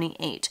size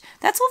 28.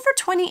 That sold for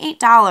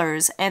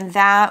 $28, and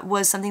that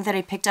was something that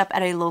I picked up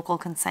at a local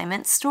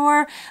consignment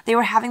store. They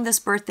were having this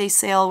birthday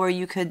sale where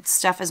you could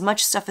stuff as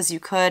much stuff as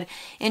you could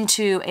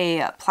into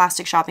a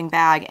plastic shopping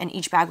bag, and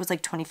each bag was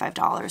like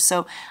 $25.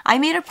 So I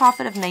made a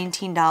profit of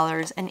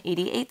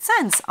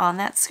 $19.88 on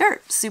that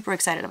skirt. Super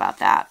excited about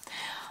that.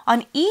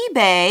 On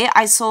eBay,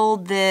 I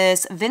sold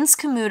this Vince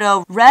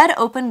Camuto red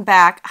open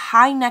back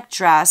high neck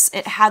dress.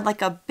 It had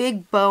like a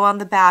big bow on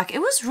the back. It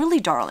was really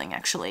darling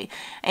actually,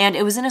 and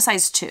it was in a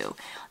size 2.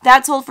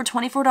 That sold for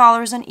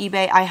 $24 on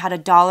eBay. I had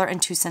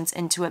 $1.02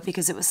 into it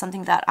because it was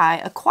something that I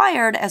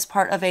acquired as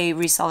part of a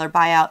reseller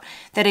buyout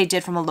that I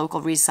did from a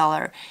local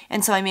reseller.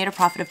 And so I made a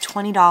profit of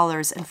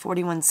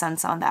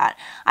 $20.41 on that.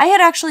 I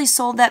had actually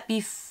sold that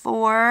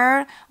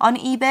before on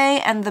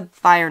eBay and the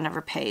buyer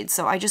never paid.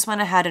 So I just went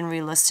ahead and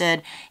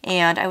relisted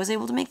and I was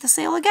able to make the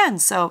sale again.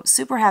 So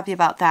super happy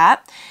about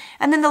that.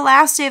 And then the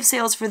last day of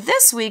sales for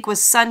this week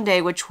was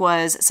Sunday, which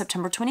was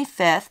September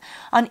 25th.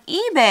 On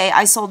eBay,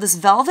 I sold this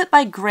Velvet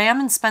by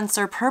Graham &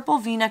 Spencer purple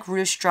V-neck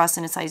ruche dress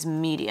in a size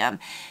medium.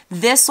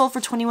 This sold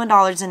for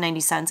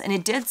 $21.90, and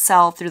it did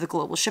sell through the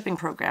global shipping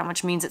program,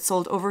 which means it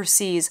sold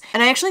overseas.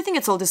 And I actually think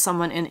it sold to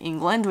someone in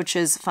England, which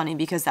is funny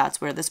because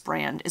that's where this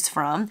brand is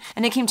from.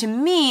 And it came to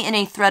me in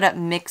a thread-up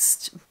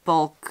mixed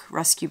bulk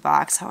rescue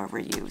box, however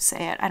you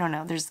say it. I don't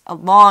know. There's a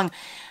long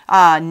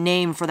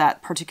name for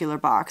that particular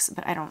box,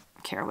 but I don't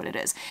care what it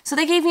is. So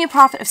they gave me a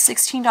profit of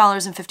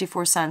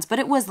 $16.54, but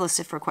it was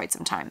listed for quite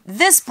some time.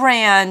 This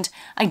brand,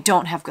 I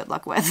don't have good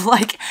luck with.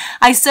 Like,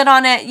 I sit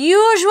on it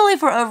usually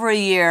for over a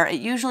year. It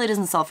usually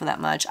doesn't sell for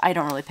that much. I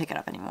don't really pick it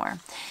up anymore.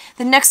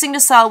 The next thing to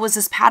sell was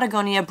this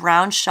Patagonia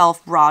brown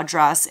shelf bra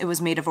dress. It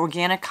was made of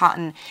organic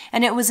cotton,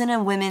 and it was in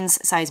a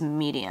women's size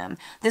medium.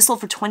 This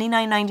sold for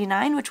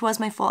 $29.99, which was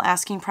my full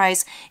asking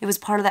price. It was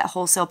part of that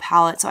wholesale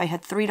pallet, so I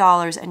had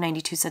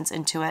 $3.92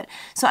 into it.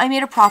 So I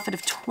made a profit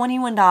of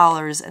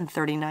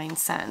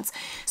 $21.39.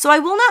 So I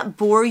will not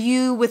bore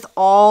you with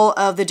all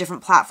of the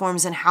different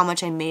platforms and how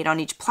much I made on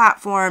each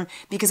platform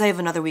because I have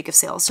another week of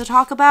sales to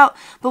talk about.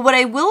 But what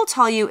I will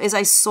tell you is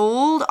I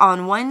sold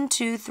on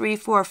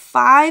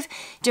 5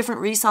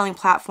 different reselling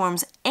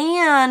platforms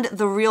and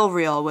the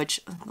Real, which,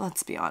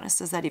 let's be honest,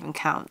 does that even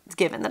count,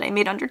 given that I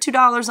made under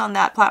 $2 on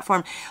that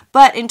platform?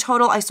 But in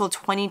total, I sold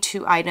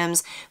 22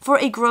 items for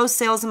a gross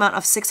sales amount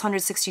of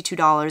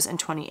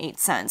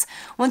 $662.28.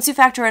 Once you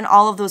factor in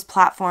all of those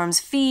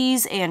platforms,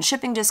 fees, and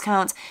shipping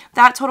discounts,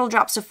 that total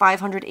drops to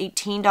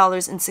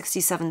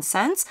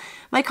 $518.67.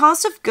 My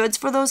cost of goods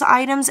for those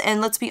items, and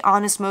let's be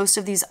honest, most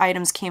of these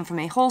items came from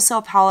a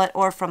wholesale pallet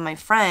or from my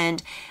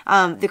friend,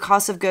 the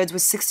cost of goods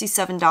was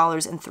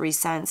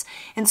 $67.03.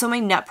 And so my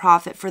net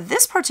profit for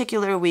this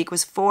particular week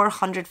was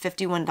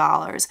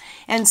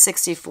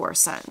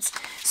 $451.64.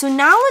 So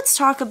now let's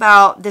talk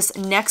about this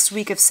next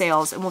week of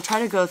sales, and we'll try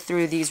to go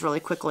through these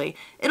really quickly.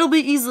 It'll be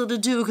easy to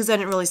do because I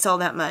didn't really sell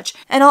that much.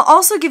 And I'll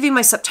also give you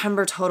my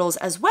September totals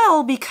as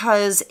well,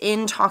 because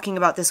in talking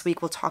about this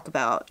week, we'll talk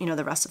about,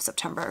 the rest of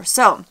September.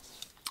 So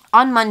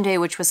on Monday,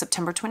 which was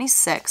September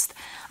 26th,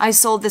 I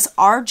sold this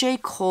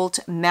RJ Colt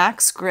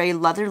Max Gray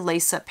leather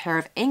lace-up pair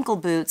of ankle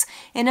boots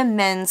in a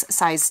men's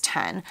size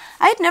 10.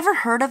 I had never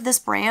heard of this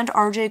brand,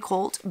 RJ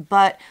Colt,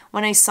 but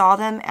when I saw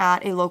them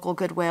at a local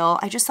Goodwill,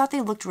 I just thought they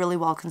looked really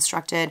well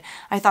constructed.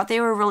 I thought they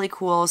were really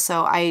cool,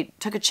 so I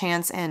took a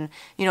chance and,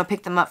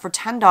 picked them up for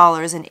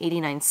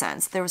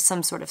 $10.89. There was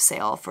some sort of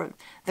sale for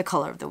the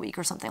color of the week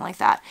or something like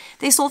that.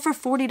 They sold for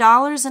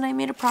 $40 and I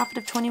made a profit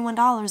of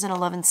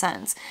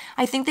 $21.11.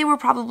 I think they were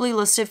probably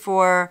listed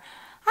for,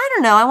 I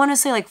don't know, I want to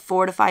say like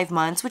 4 to 5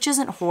 months, which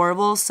isn't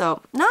horrible,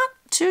 so not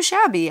too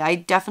shabby. I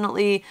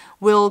definitely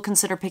will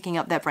consider picking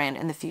up that brand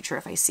in the future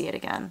if I see it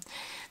again.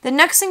 The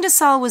next thing to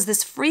sell was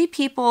this Free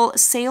People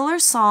Sailor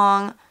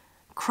Song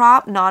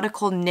crop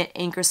nautical knit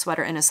anchor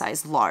sweater in a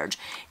size large.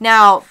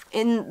 Now,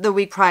 in the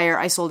week prior,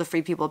 I sold a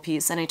Free People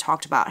piece and I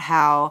talked about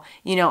how,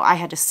 I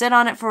had to sit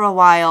on it for a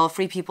while.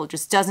 Free People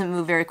just doesn't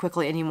move very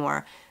quickly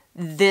anymore.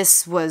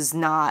 This was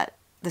not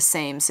the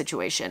same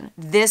situation.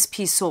 This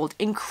piece sold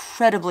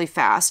incredibly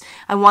fast.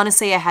 I want to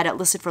say I had it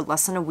listed for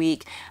less than a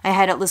week. I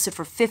had it listed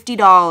for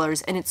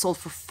 $50 and it sold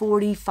for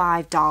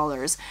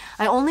 $45.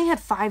 I only had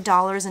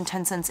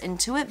 $5.10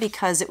 into it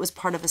because it was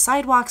part of a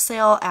sidewalk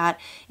sale at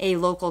a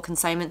local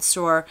consignment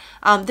store.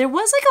 There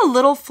was like a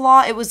little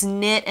flaw. It was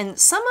knit and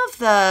some of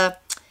the,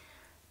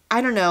 I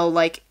don't know,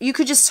 like you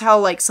could just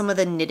tell like some of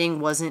the knitting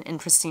wasn't in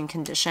pristine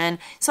condition.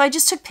 So I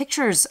just took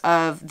pictures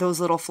of those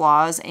little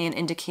flaws and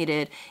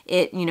indicated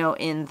it,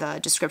 in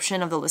the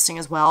description of the listing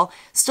as well.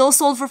 Still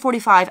sold for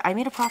 $45. I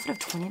made a profit of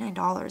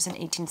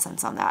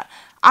 $29.18 on that.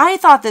 I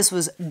thought this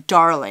was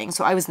darling,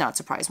 so I was not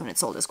surprised when it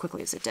sold as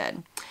quickly as it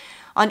did.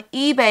 On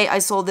eBay, I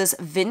sold this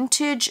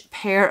vintage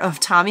pair of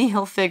Tommy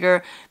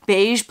Hilfiger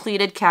beige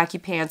pleated khaki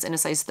pants in a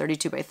size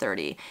 32 by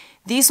 30.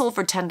 These sold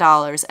for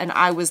 $10, and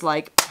I was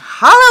like,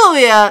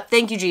 hallelujah,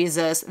 thank you,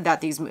 Jesus,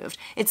 that these moved.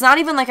 It's not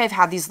even like I've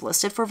had these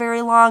listed for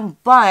very long,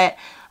 but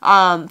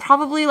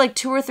probably like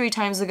 2 or 3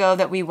 times ago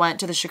that we went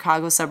to the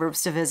Chicago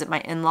suburbs to visit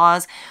my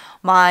in-laws,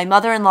 my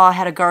mother-in-law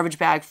had a garbage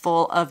bag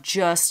full of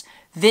just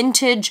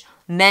vintage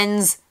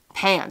men's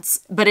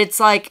pants, but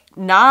it's like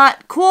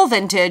not cool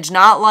vintage,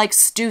 not like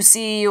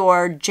Stussy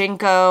or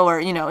Jinko or,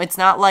 it's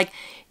not like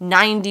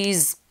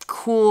 90s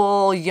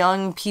cool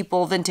young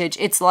people vintage.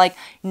 It's like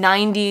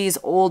 90s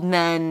old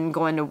men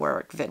going to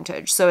work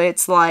vintage. So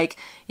it's like,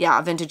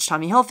 yeah, vintage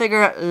Tommy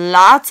Hilfiger,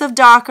 lots of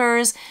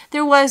Dockers.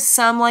 There was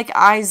some like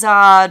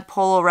Izod,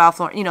 Polo, Ralph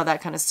Lauren,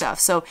 that kind of stuff.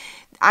 So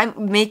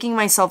I'm making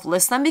myself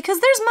list them because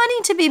there's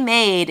money to be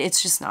made.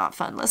 It's just not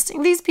fun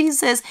listing these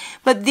pieces.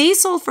 But these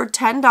sold for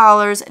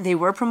 $10. They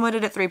were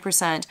promoted at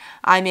 3%.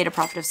 I made a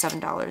profit of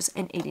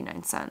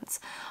 $7.89.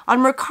 On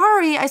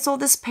Mercari, I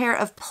sold this pair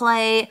of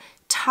Play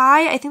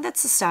Ti, I think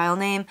that's the style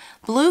name,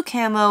 blue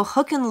camo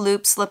hook and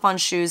loop slip-on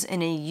shoes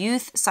in a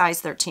youth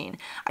size 13.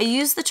 I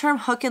use the term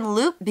hook and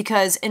loop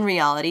because in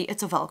reality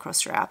it's a Velcro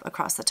strap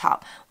across the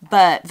top,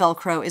 but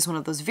Velcro is one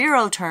of those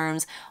Vero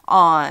terms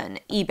on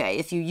eBay.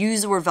 If you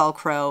use the word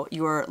Velcro,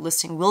 your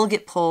listing will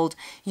get pulled,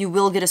 you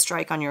will get a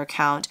strike on your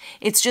account.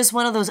 It's just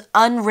one of those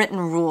unwritten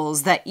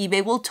rules that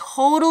eBay will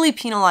totally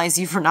penalize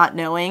you for not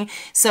knowing.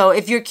 So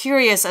if you're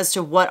curious as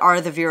to what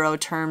are the Vero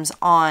terms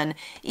on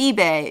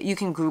eBay, you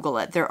can Google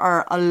it. There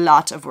are a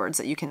lot of words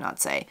that you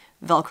cannot say,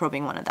 Velcro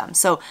being one of them.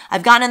 So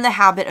I've gotten in the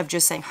habit of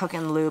just saying hook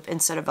and loop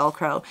instead of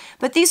Velcro.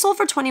 But these sold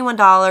for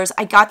 $21.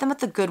 I got them at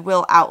the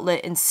Goodwill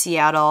outlet in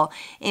Seattle,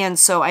 and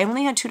so I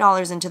only had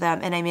 $2 into them,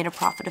 and I made a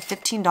profit of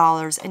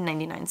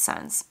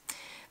 $15.99.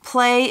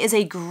 Play is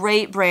a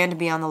great brand to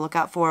be on the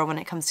lookout for when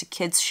it comes to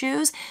kids'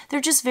 shoes.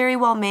 They're just very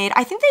well made.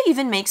 I think they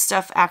even make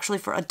stuff actually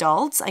for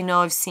adults. I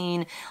know I've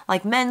seen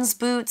like men's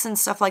boots and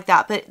stuff like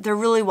that, but they're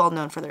really well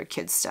known for their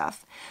kids'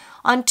 stuff.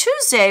 On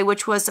Tuesday,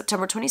 which was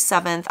September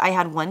 27th, I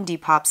had one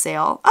Depop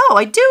sale. Oh,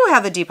 I do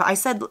have a Depop. I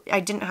said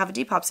I didn't have a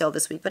Depop sale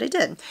this week, but I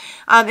did.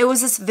 It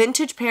was this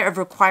vintage pair of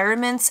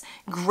Requirements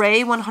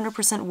gray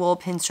 100% wool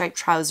pinstripe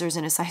trousers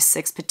in a size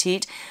 6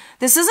 petite.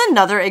 This is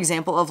another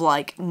example of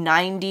like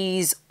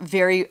 90s,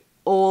 very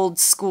old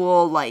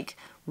school, like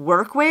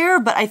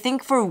workwear, but I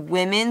think for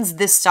women's,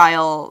 this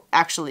style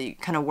actually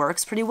kind of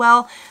works pretty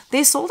well.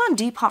 They sold on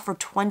Depop for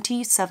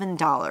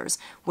 $27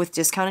 with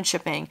discounted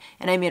shipping,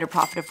 and I made a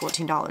profit of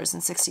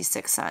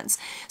 $14.66.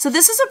 So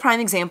this is a prime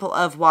example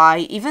of why,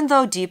 even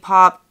though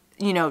Depop,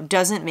 you know,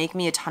 doesn't make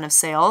me a ton of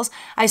sales,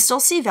 I still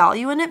see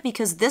value in it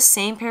because this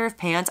same pair of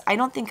pants I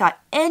don't think got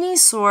any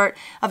sort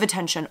of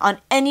attention on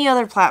any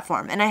other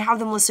platform, and I have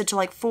them listed to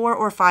like 4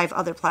 or 5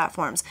 other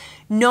platforms.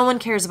 No one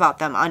cares about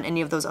them on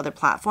any of those other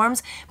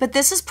platforms, but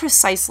this is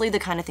precisely the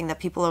kind of thing that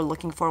people are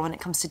looking for when it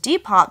comes to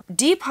Depop.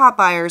 Depop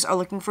buyers are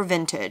looking for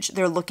vintage.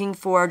 They're looking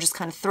for just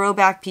kind of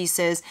throwback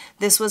pieces.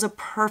 This was a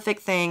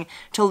perfect thing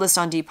to list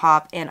on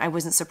Depop, and I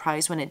wasn't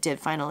surprised when it did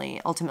finally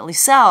ultimately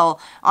sell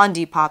on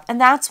Depop, and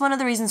that's one of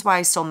the reasons why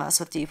I still mess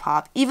with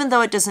Depop. Even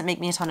though it doesn't make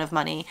me a ton of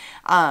money,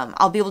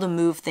 I'll be able to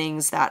move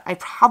things that I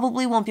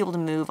probably won't be able to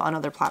move on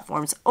other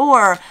platforms,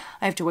 or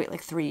I have to wait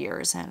like 3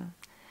 years, and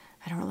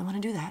I don't really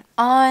want to do that.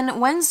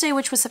 On Wednesday,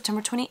 which was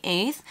September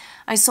 28th,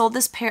 I sold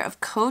this pair of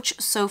Coach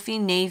Sophie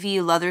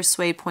Navy leather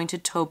suede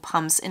pointed toe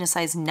pumps in a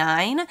size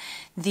 9.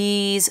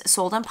 These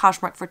sold on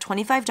Poshmark for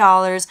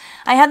 $25.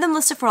 I had them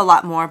listed for a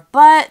lot more,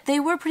 but they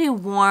were pretty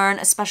worn,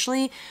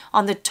 especially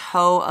on the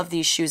toe of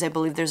these shoes. I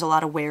believe there's a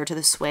lot of wear to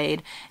the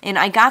suede. And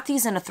I got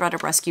these in a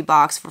thredUP rescue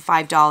box for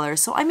 $5,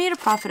 so I made a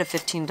profit of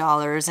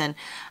 $15, and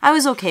I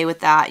was okay with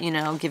that, you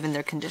know, given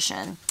their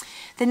condition.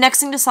 The next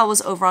thing to sell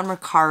was over on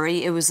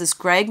Mercari. It was this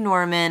Greg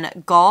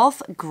Norman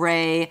golf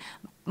gray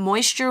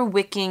moisture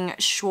wicking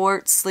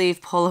short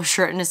sleeve polo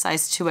shirt in a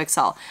size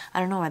 2XL.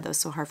 I don't know why that was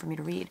so hard for me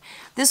to read.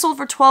 This sold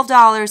for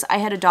 $12. I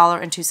had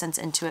 $1.02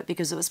 into it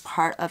because it was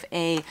part of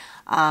a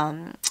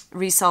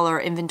reseller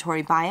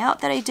inventory buyout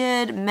that I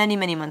did many,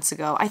 many months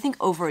ago. I think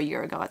over a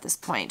year ago at this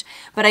point.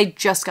 But I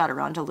just got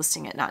around to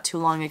listing it not too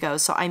long ago.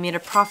 So I made a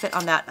profit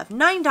on that of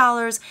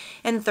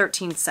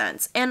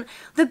 $9.13. And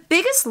the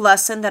biggest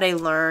lesson that I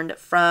learned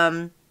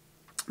from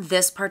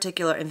this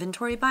particular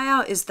inventory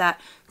buyout is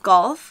that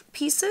golf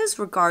pieces,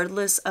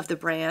 regardless of the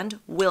brand,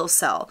 will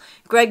sell.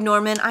 Greg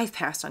Norman, I've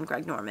passed on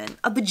Greg Norman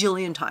a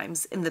bajillion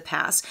times in the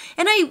past,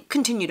 and I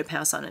continue to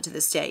pass on it to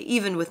this day,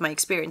 even with my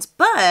experience.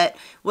 But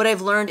what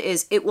I've learned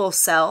is it will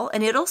sell,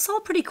 and it'll sell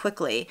pretty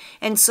quickly.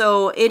 And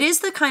so it is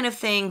the kind of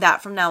thing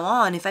that from now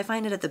on, if I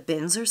find it at the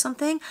bins or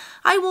something,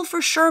 I will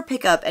for sure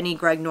pick up any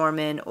Greg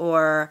Norman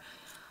or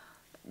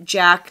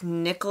Jack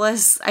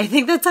Nicholas. I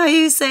think that's how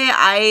you say it.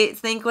 I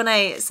think when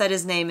I said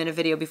his name in a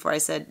video before, I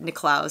said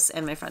Niklaus,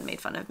 and my friend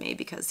made fun of me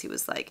because he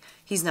was like,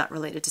 he's not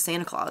related to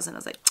Santa Claus. And I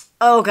was like,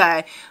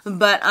 okay.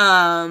 But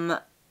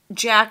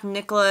Jack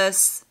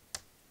Nicholas,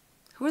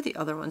 who are the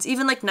other ones?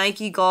 Even like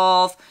Nike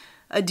Golf,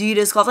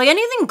 Adidas Golf, like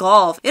anything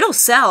golf, it'll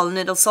sell, and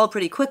it'll sell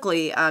pretty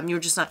quickly. You're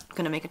just not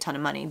going to make a ton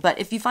of money. But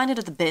if you find it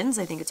at the bins,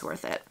 I think it's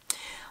worth it.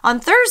 On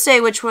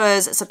Thursday, which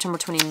was September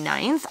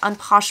 29th, on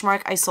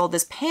Poshmark, I sold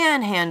this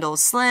Panhandle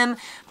Slim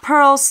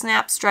Pearl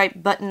Snap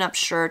Stripe Button-Up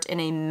shirt in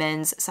a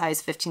men's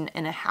size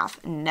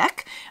 15.5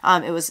 neck.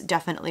 It was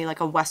definitely like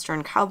a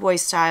Western cowboy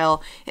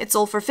style. It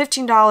sold for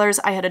 $15.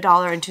 I had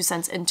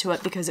 $1.02 into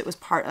it because it was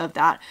part of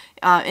that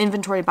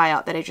inventory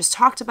buyout that I just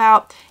talked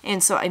about,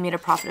 and so I made a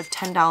profit of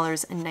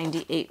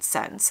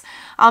 $10.98.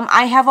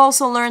 I have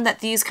also learned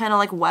that these kind of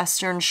like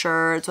Western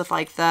shirts with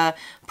like the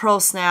pearl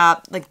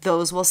snap, like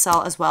those will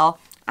sell as well.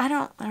 I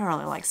don't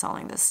really like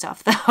selling this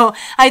stuff though.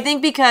 I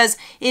think because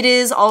it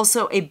is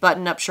also a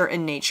button-up shirt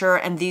in nature,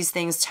 and these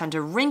things tend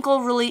to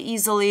wrinkle really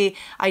easily.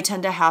 I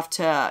tend to have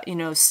to, you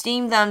know,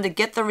 steam them to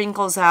get the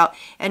wrinkles out,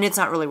 and it's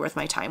not really worth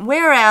my time.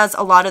 Whereas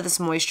a lot of this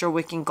moisture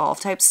wicking golf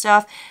type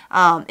stuff,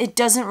 it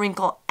doesn't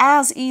wrinkle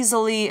as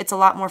easily. It's a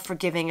lot more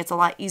forgiving. It's a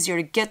lot easier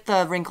to get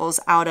the wrinkles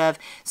out of.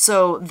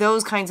 So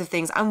those kinds of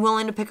things I'm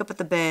willing to pick up at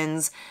the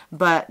bins,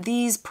 but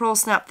these pearl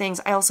snap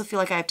things I also feel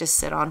like I have to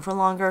sit on for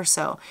longer,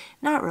 so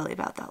not really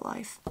about that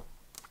life.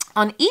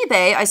 On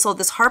eBay, I sold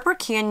this Harper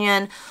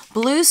Canyon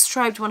blue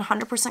striped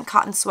 100%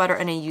 cotton sweater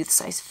in a youth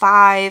size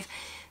 5.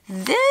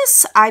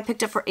 This I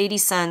picked up for 80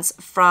 cents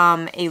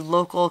from a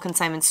local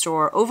consignment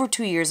store over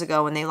 2 years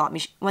ago when they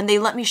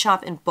let me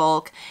shop in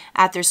bulk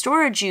at their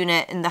storage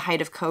unit in the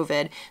height of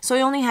COVID. So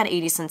I only had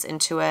 80 cents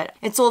into it.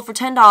 It sold for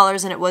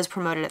 $10 and it was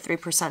promoted at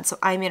 3%, so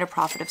I made a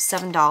profit of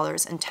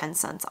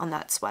 $7.10 on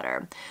that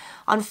sweater.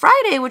 On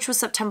Friday, which was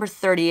September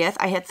 30th,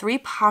 I had 3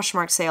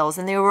 Poshmark sales,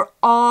 and they were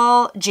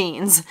all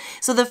jeans.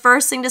 So the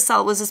first thing to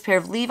sell was this pair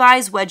of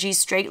Levi's wedgie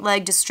straight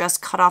leg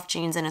distressed cutoff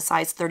jeans in a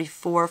size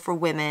 34 for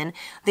women.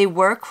 They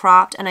were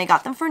cropped, and I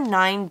got them for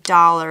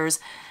 $9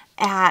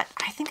 I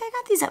think I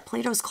got these at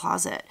Plato's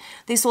Closet.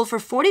 They sold for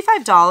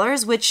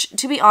 $45, which,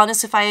 to be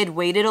honest, if I had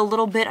waited a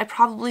little bit, I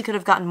probably could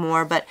have gotten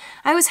more, but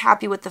I was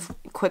happy with the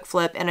quick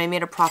flip, and I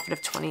made a profit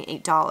of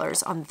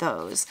 $28 on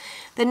those.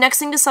 The next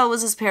thing to sell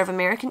was this pair of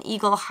American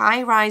Eagle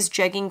high-rise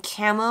jegging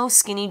camo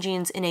skinny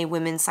jeans in a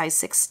women's size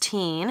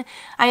 16.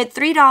 I had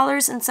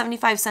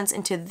 $3.75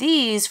 into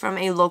these from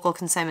a local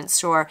consignment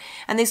store,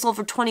 and they sold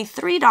for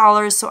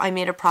 $23, so I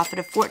made a profit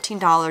of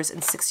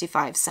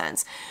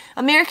 $14.65.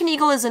 American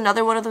Eagle is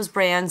another one of those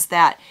brands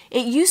that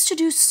it used to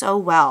do so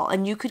well,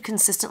 and you could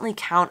consistently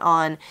count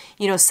on,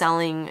 you know,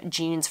 selling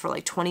jeans for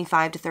like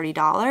 $25 to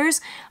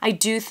 $30. I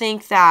do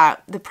think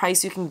that the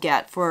price you can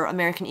get for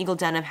American Eagle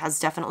denim has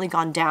definitely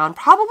gone down,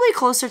 probably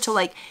closer to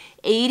like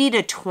 $80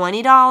 to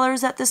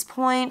 $20 at this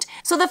point.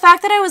 So the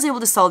fact that I was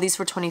able to sell these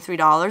for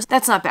 $23,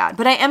 that's not bad.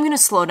 But I am going to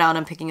slow down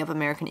on picking up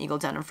American Eagle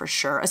denim for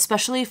sure,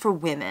 especially for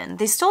women.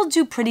 They still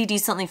do pretty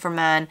decently for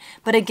men,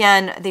 but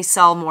again, they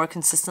sell more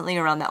consistently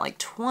around that like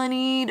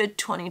 $20 to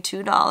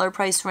 $22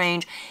 price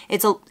range.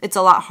 It's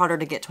a lot harder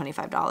to get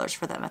 $25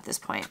 for them at this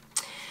point.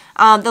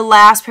 The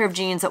last pair of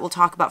jeans that we'll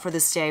talk about for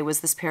this day was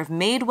this pair of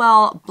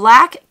Madewell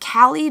black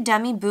Cali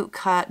demi boot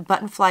cut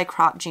button fly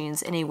crop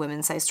jeans in a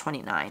women's size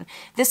 29.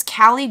 This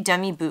Cali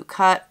demi boot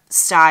cut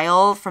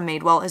style from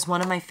Madewell is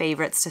one of my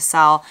favorites to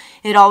sell.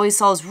 It always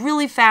sells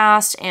really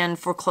fast and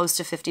for close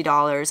to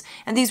 $50,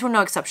 and these were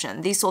no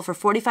exception. These sold for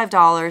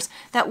 $45.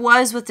 That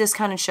was with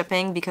discounted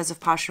shipping because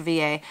of Poshmark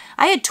VA.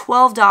 I had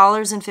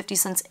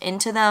 $12.50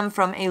 into them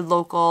from a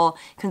local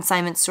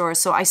consignment store,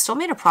 so I still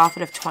made a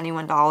profit of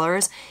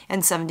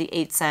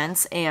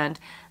 $21.78, and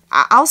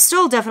I'll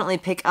still definitely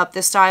pick up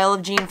this style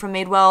of jean from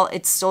Madewell.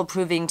 It's still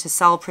proving to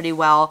sell pretty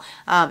well,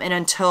 and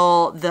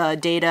until the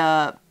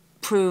data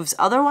proves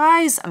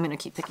otherwise, I'm going to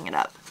keep picking it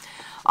up.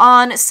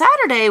 On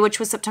Saturday, which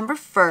was September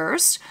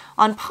 1st,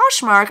 on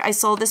Poshmark, I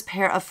sold this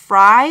pair of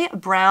Fry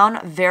brown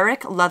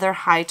Varick leather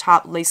high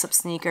top lace-up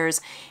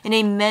sneakers in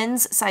a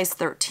men's size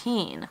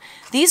 13.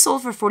 These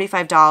sold for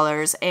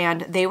 $45,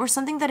 and they were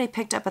something that I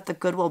picked up at the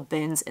Goodwill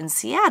bins in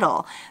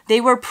Seattle.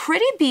 They were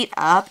pretty beat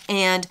up,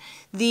 and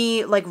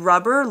the like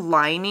rubber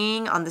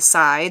lining on the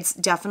sides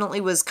definitely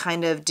was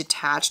kind of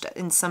detached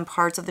in some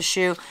parts of the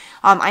shoe.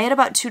 I had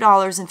about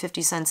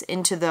 $2.50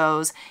 into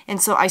those, and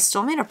so I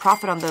still made a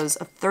profit on those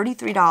of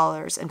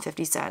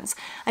 $33.50.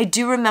 I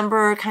do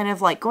remember kind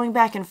of like going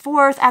back and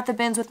forth at the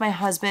bins with my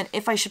husband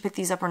if I should pick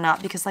these up or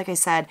not, because like I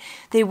said,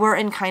 they were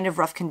in kind of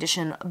rough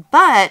condition,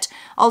 but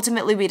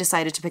ultimately we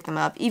decided to pick them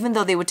up, even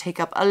though they would take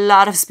up a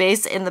lot of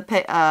space in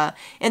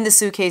the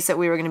suitcase that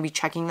we were going to be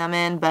checking them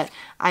in, but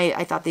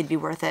I thought they'd be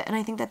worth it, and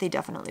I think that they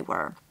definitely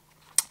were.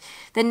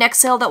 The next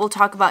sale that we'll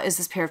talk about is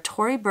this pair of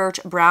Tory Burch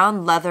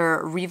brown leather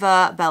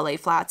Riva ballet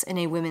flats in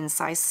a women's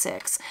size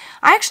 6.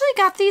 I actually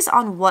got these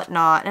on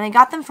Whatnot, and I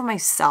got them for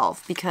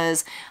myself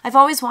because I've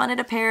always wanted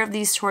a pair of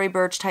these Tory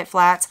Burch type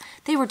flats.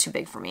 They were too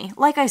big for me.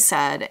 Like I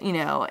said, you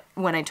know,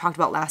 when I talked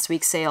about last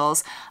week's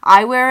sales,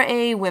 I wear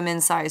a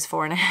women's size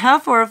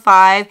 4.5 or a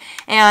 5,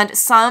 and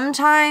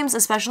sometimes,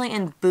 especially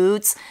in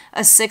boots,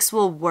 a 6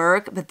 will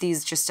work, but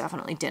these just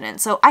definitely didn't.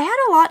 So I had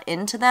a lot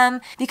into them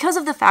because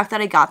of the fact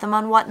that I got them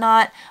on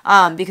Whatnot.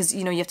 Because,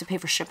 you know, you have to pay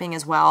for shipping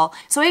as well.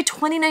 So I had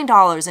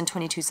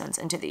 $29.22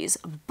 into these,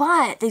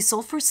 but they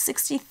sold for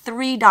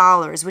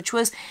 $63, which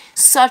was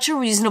such a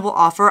reasonable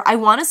offer. I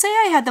want to say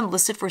I had them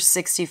listed for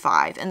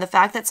 $65, and the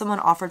fact that someone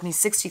offered me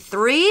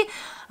 $63,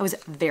 I was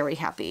very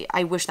happy.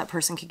 I wish that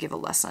person could give a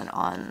lesson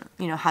on,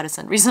 you know, how to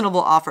send reasonable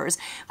offers.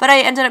 But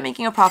I ended up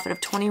making a profit of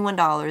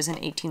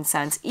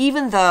 $21.18,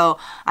 even though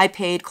I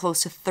paid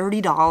close to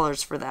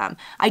 $30 for them.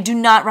 I do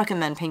not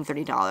recommend paying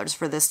 $30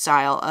 for this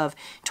style of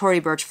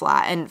Tory Burch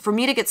flat. And for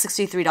me to get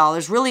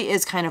 $63 really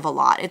is kind of a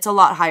lot. It's a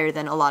lot higher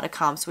than a lot of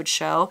comps would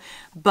show,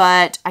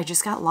 but I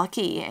just got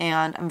lucky,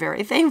 and I'm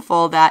very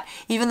thankful that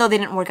even though they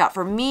didn't work out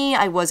for me,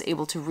 I was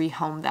able to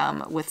rehome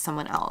them with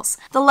someone else.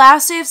 The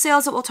last day of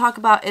sales that we'll talk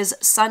about is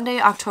Sunday,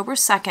 October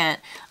 2nd.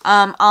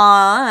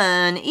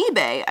 On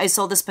eBay, I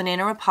sold this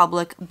Banana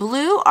Republic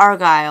blue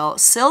argyle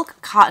silk,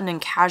 cotton,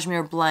 and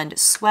cashmere blend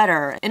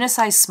sweater in a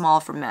size small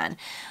for men.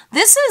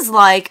 This is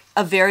like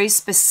a very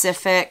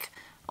specific,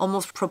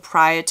 almost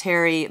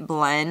proprietary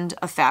blend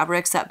of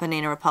fabrics that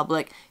Banana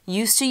Republic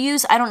used to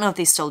use. I don't know if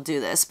they still do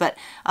this, but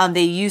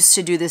they used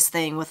to do this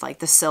thing with like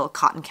the silk,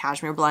 cotton,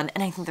 cashmere blend,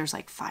 and I think there's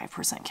like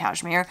 5%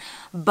 cashmere,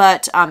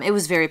 but it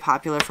was very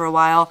popular for a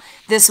while.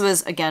 This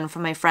was, again,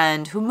 from my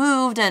friend who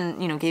moved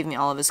and, you know, gave me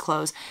all of his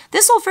clothes.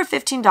 This sold for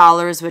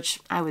 $15, which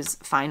I was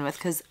fine with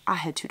because I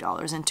had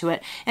 $2 into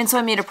it, and so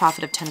I made a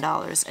profit of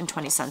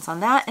 $10.20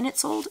 on that, and it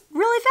sold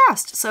really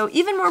fast, so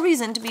even more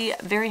reason to be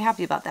very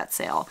happy about that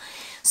sale.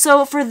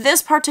 So for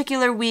this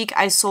particular week,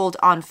 I sold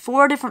on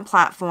 4 different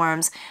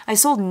platforms. I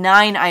sold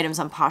 9 items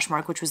on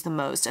Poshmark, which was the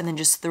most, and then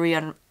just 3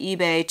 on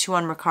eBay, 2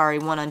 on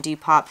Mercari, 1 on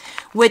Depop,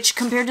 which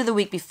compared to the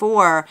week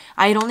before,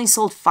 I had only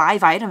sold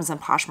 5 items on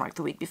Poshmark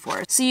the week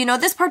before. So, you know,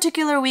 this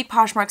particular week,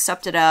 Poshmark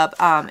stepped it up.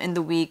 In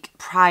the week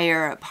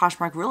prior,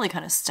 Poshmark really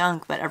kind of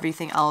stunk, but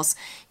everything else,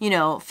 you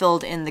know,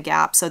 filled in the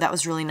gap, so that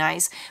was really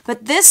nice.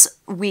 But this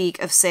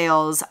week of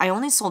sales, I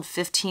only sold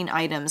 15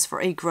 items for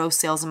a gross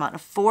sales amount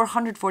of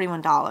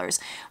 $441.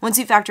 Once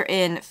you factor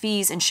in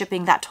fees and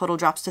shipping, that total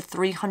drops to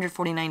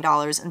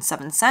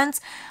 $349.07.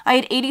 I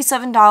had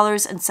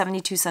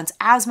 $87.72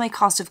 as my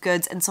cost of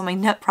goods, and so my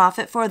net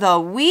profit for the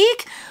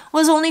week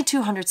was only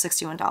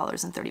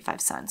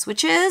 $261.35,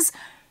 which is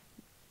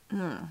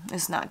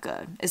it's not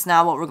good. It's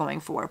not what we're going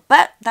for.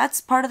 But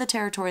that's part of the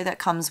territory that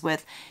comes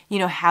with, you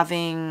know,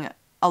 having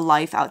a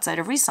life outside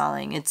of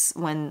reselling. It's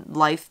when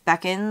life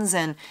beckons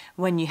and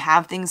when you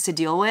have things to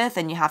deal with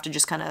and you have to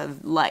just kind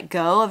of let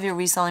go of your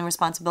reselling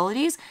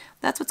responsibilities,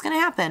 that's what's going to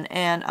happen,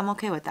 and I'm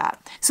okay with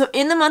that. So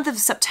in the month of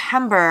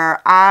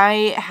September,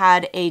 I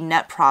had a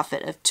net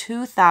profit of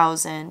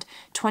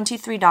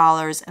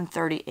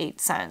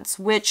 $2,023.38,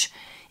 which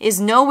is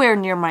nowhere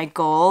near my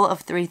goal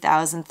of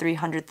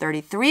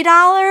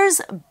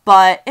 $3,333,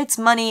 but it's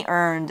money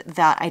earned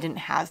that I didn't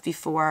have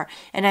before,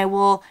 and I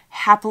will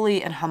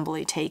happily and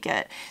humbly take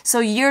it.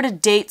 So year to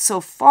date so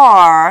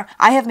far,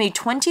 I have made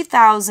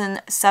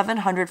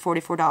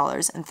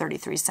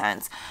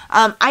 $20,744.33.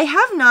 I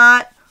have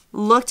not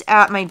looked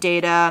at my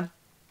data,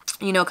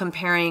 you know,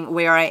 comparing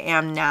where I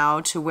am now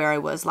to where I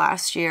was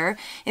last year.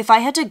 If I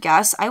had to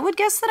guess, I would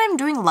guess that I'm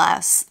doing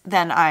less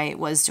than I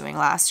was doing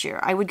last year.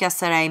 I would guess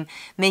that I'm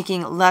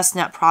making less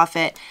net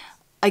profit.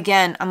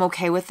 Again, I'm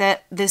okay with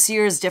it. This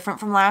year is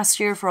different from last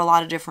year for a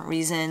lot of different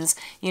reasons.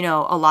 You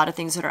know, a lot of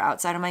things that are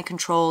outside of my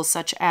control,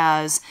 such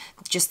as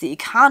just the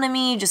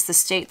economy, just the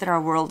state that our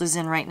world is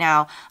in right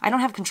now. I don't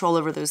have control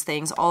over those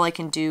things. All I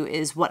can do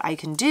is what I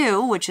can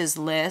do, which is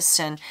list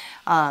and,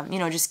 you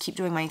know, just keep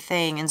doing my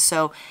thing. And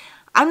so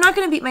I'm not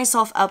going to beat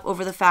myself up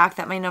over the fact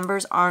that my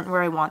numbers aren't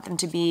where I want them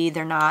to be.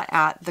 They're not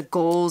at the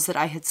goals that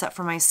I had set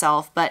for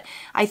myself. But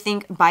I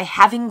think by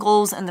having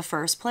goals in the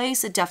first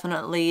place, it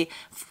definitely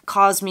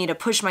caused me to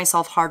push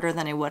myself harder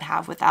than I would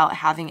have without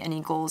having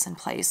any goals in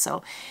place.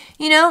 So,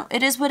 you know,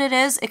 it is what it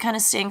is. It kind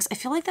of stinks. I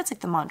feel like that's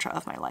like the mantra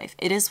of my life.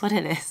 It is what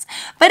it is.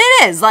 But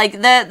it is. Like,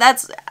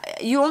 that's,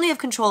 you only have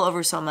control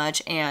over so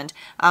much. And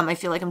I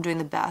feel like I'm doing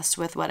the best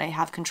with what I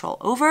have control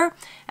over.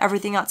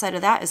 Everything outside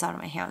of that is out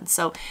of my hands.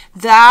 So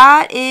that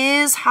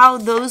is how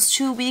those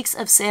 2 weeks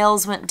of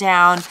sales went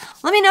down.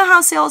 Let me know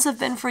how sales have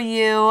been for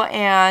you,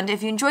 and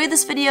if you enjoyed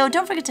this video,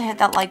 don't forget to hit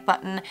that like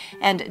button,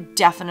 and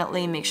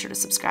definitely make sure to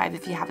subscribe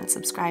if you haven't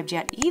subscribed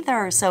yet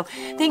either. So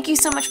thank you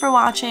so much for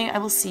watching. I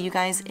will see you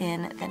guys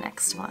in the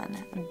next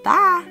one.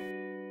 Bye!